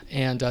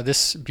 and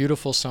this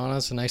beautiful sauna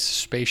is a nice,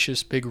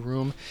 spacious, big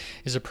room,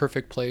 is a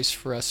perfect place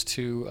for us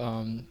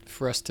to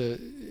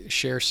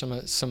share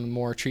some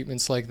more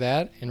treatments like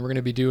that. And we're going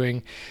to be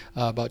doing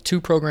about 2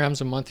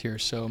 programs a month here,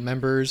 so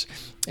members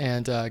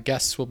and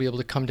guests will be able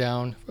to come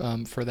down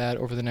for that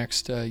over the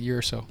next year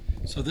or so.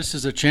 So this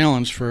is a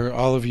challenge for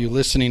all of you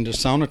listening to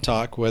Sauna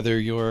Talk, whether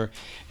you're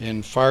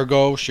in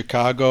Fargo,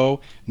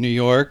 Chicago, New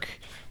York,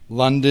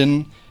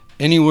 London,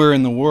 anywhere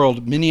in the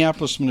world.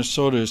 Minneapolis,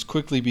 Minnesota is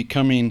quickly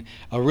becoming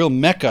a real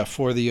mecca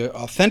for the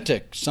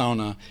authentic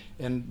sauna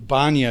and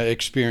banya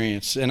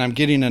experience. And I'm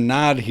getting a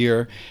nod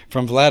here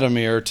from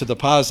Vladimir to the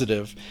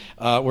positive.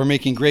 We're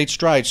making great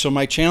strides. So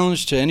my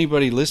challenge to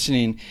anybody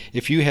listening,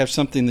 if you have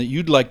something that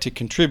you'd like to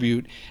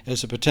contribute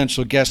as a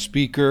potential guest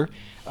speaker,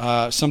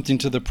 something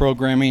to the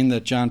programming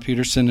that John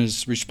Peterson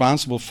is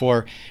responsible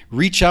for,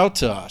 reach out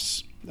to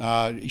us.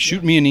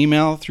 Shoot me an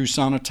email through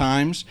Sauna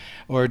Times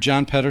or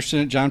John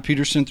Peterson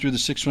through the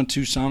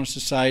 612 Sauna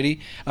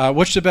Society.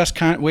 What's the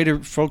best way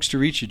to folks to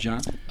reach you,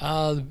 John?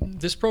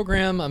 This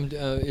program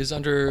is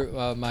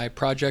under my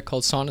project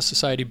called Sauna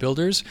Society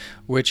Builders,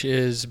 which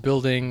is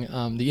building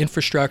the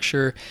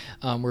infrastructure.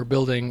 We're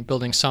building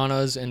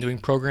saunas and doing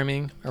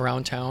programming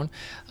around town.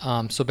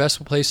 So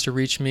best place to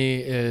reach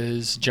me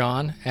is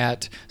John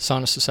at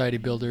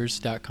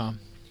saunasocietybuilders.com.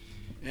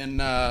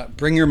 And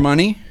bring your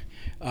money.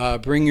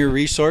 Bring your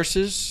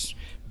resources,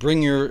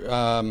 bring your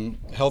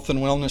health and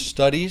wellness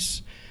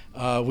studies.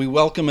 We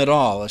welcome it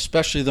all,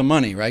 especially the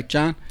money, right,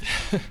 John?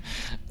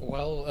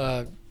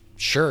 Well,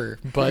 sure,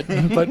 but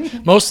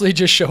mostly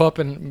just show up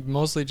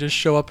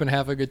and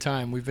have a good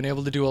time. We've been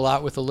able to do a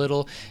lot with a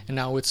little, and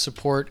now with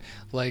support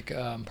like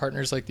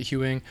partners like the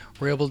Hewing,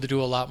 we're able to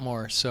do a lot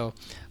more. So,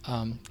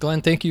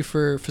 Glenn, thank you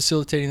for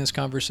facilitating this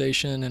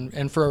conversation,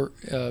 and for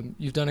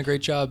you've done a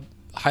great job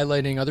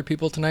highlighting other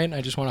people tonight. And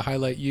I just want to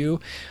highlight you,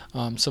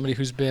 somebody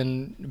who's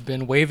been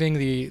waving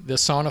the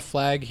sauna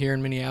flag here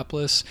in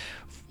Minneapolis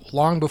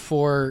long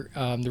before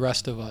the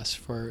rest of us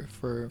for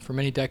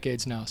many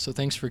decades now. So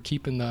thanks for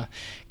keeping the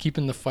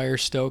fire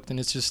stoked, and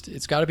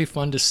it's got to be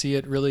fun to see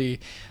it really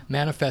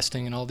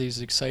manifesting in all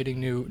these exciting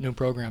new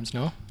programs.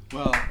 No?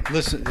 Well,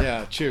 listen,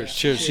 yeah,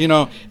 cheers. You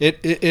know,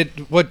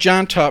 it what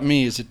John taught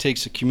me is it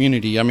takes a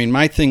community. I mean,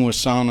 my thing with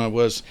sauna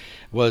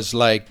was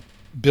like,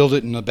 build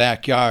it in the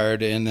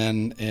backyard, and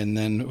then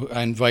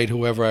I invite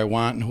whoever I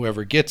want and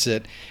whoever gets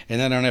it, and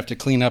then I don't have to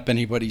clean up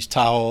anybody's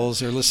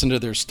towels or listen to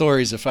their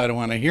stories if I don't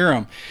want to hear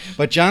them.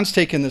 But John's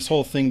taken this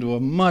whole thing to a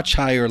much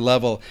higher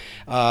level,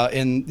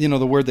 and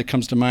the word that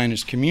comes to mind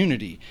is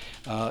community,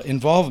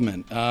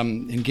 involvement,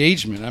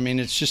 engagement. I mean,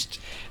 it's just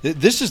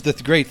this is the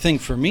great thing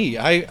for me.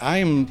 I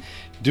am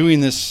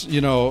doing this,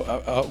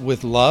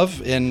 with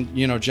love, and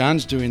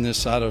John's doing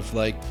this out of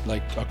like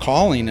a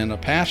calling and a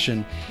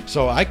passion.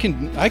 So I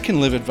can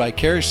live it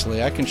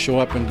vicariously. I can show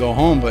up and go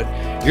home, but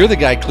you're the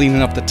guy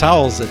cleaning up the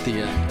towels at the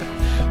end.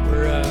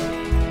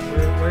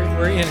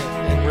 We're in it,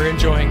 and we're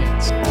enjoying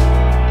it. So.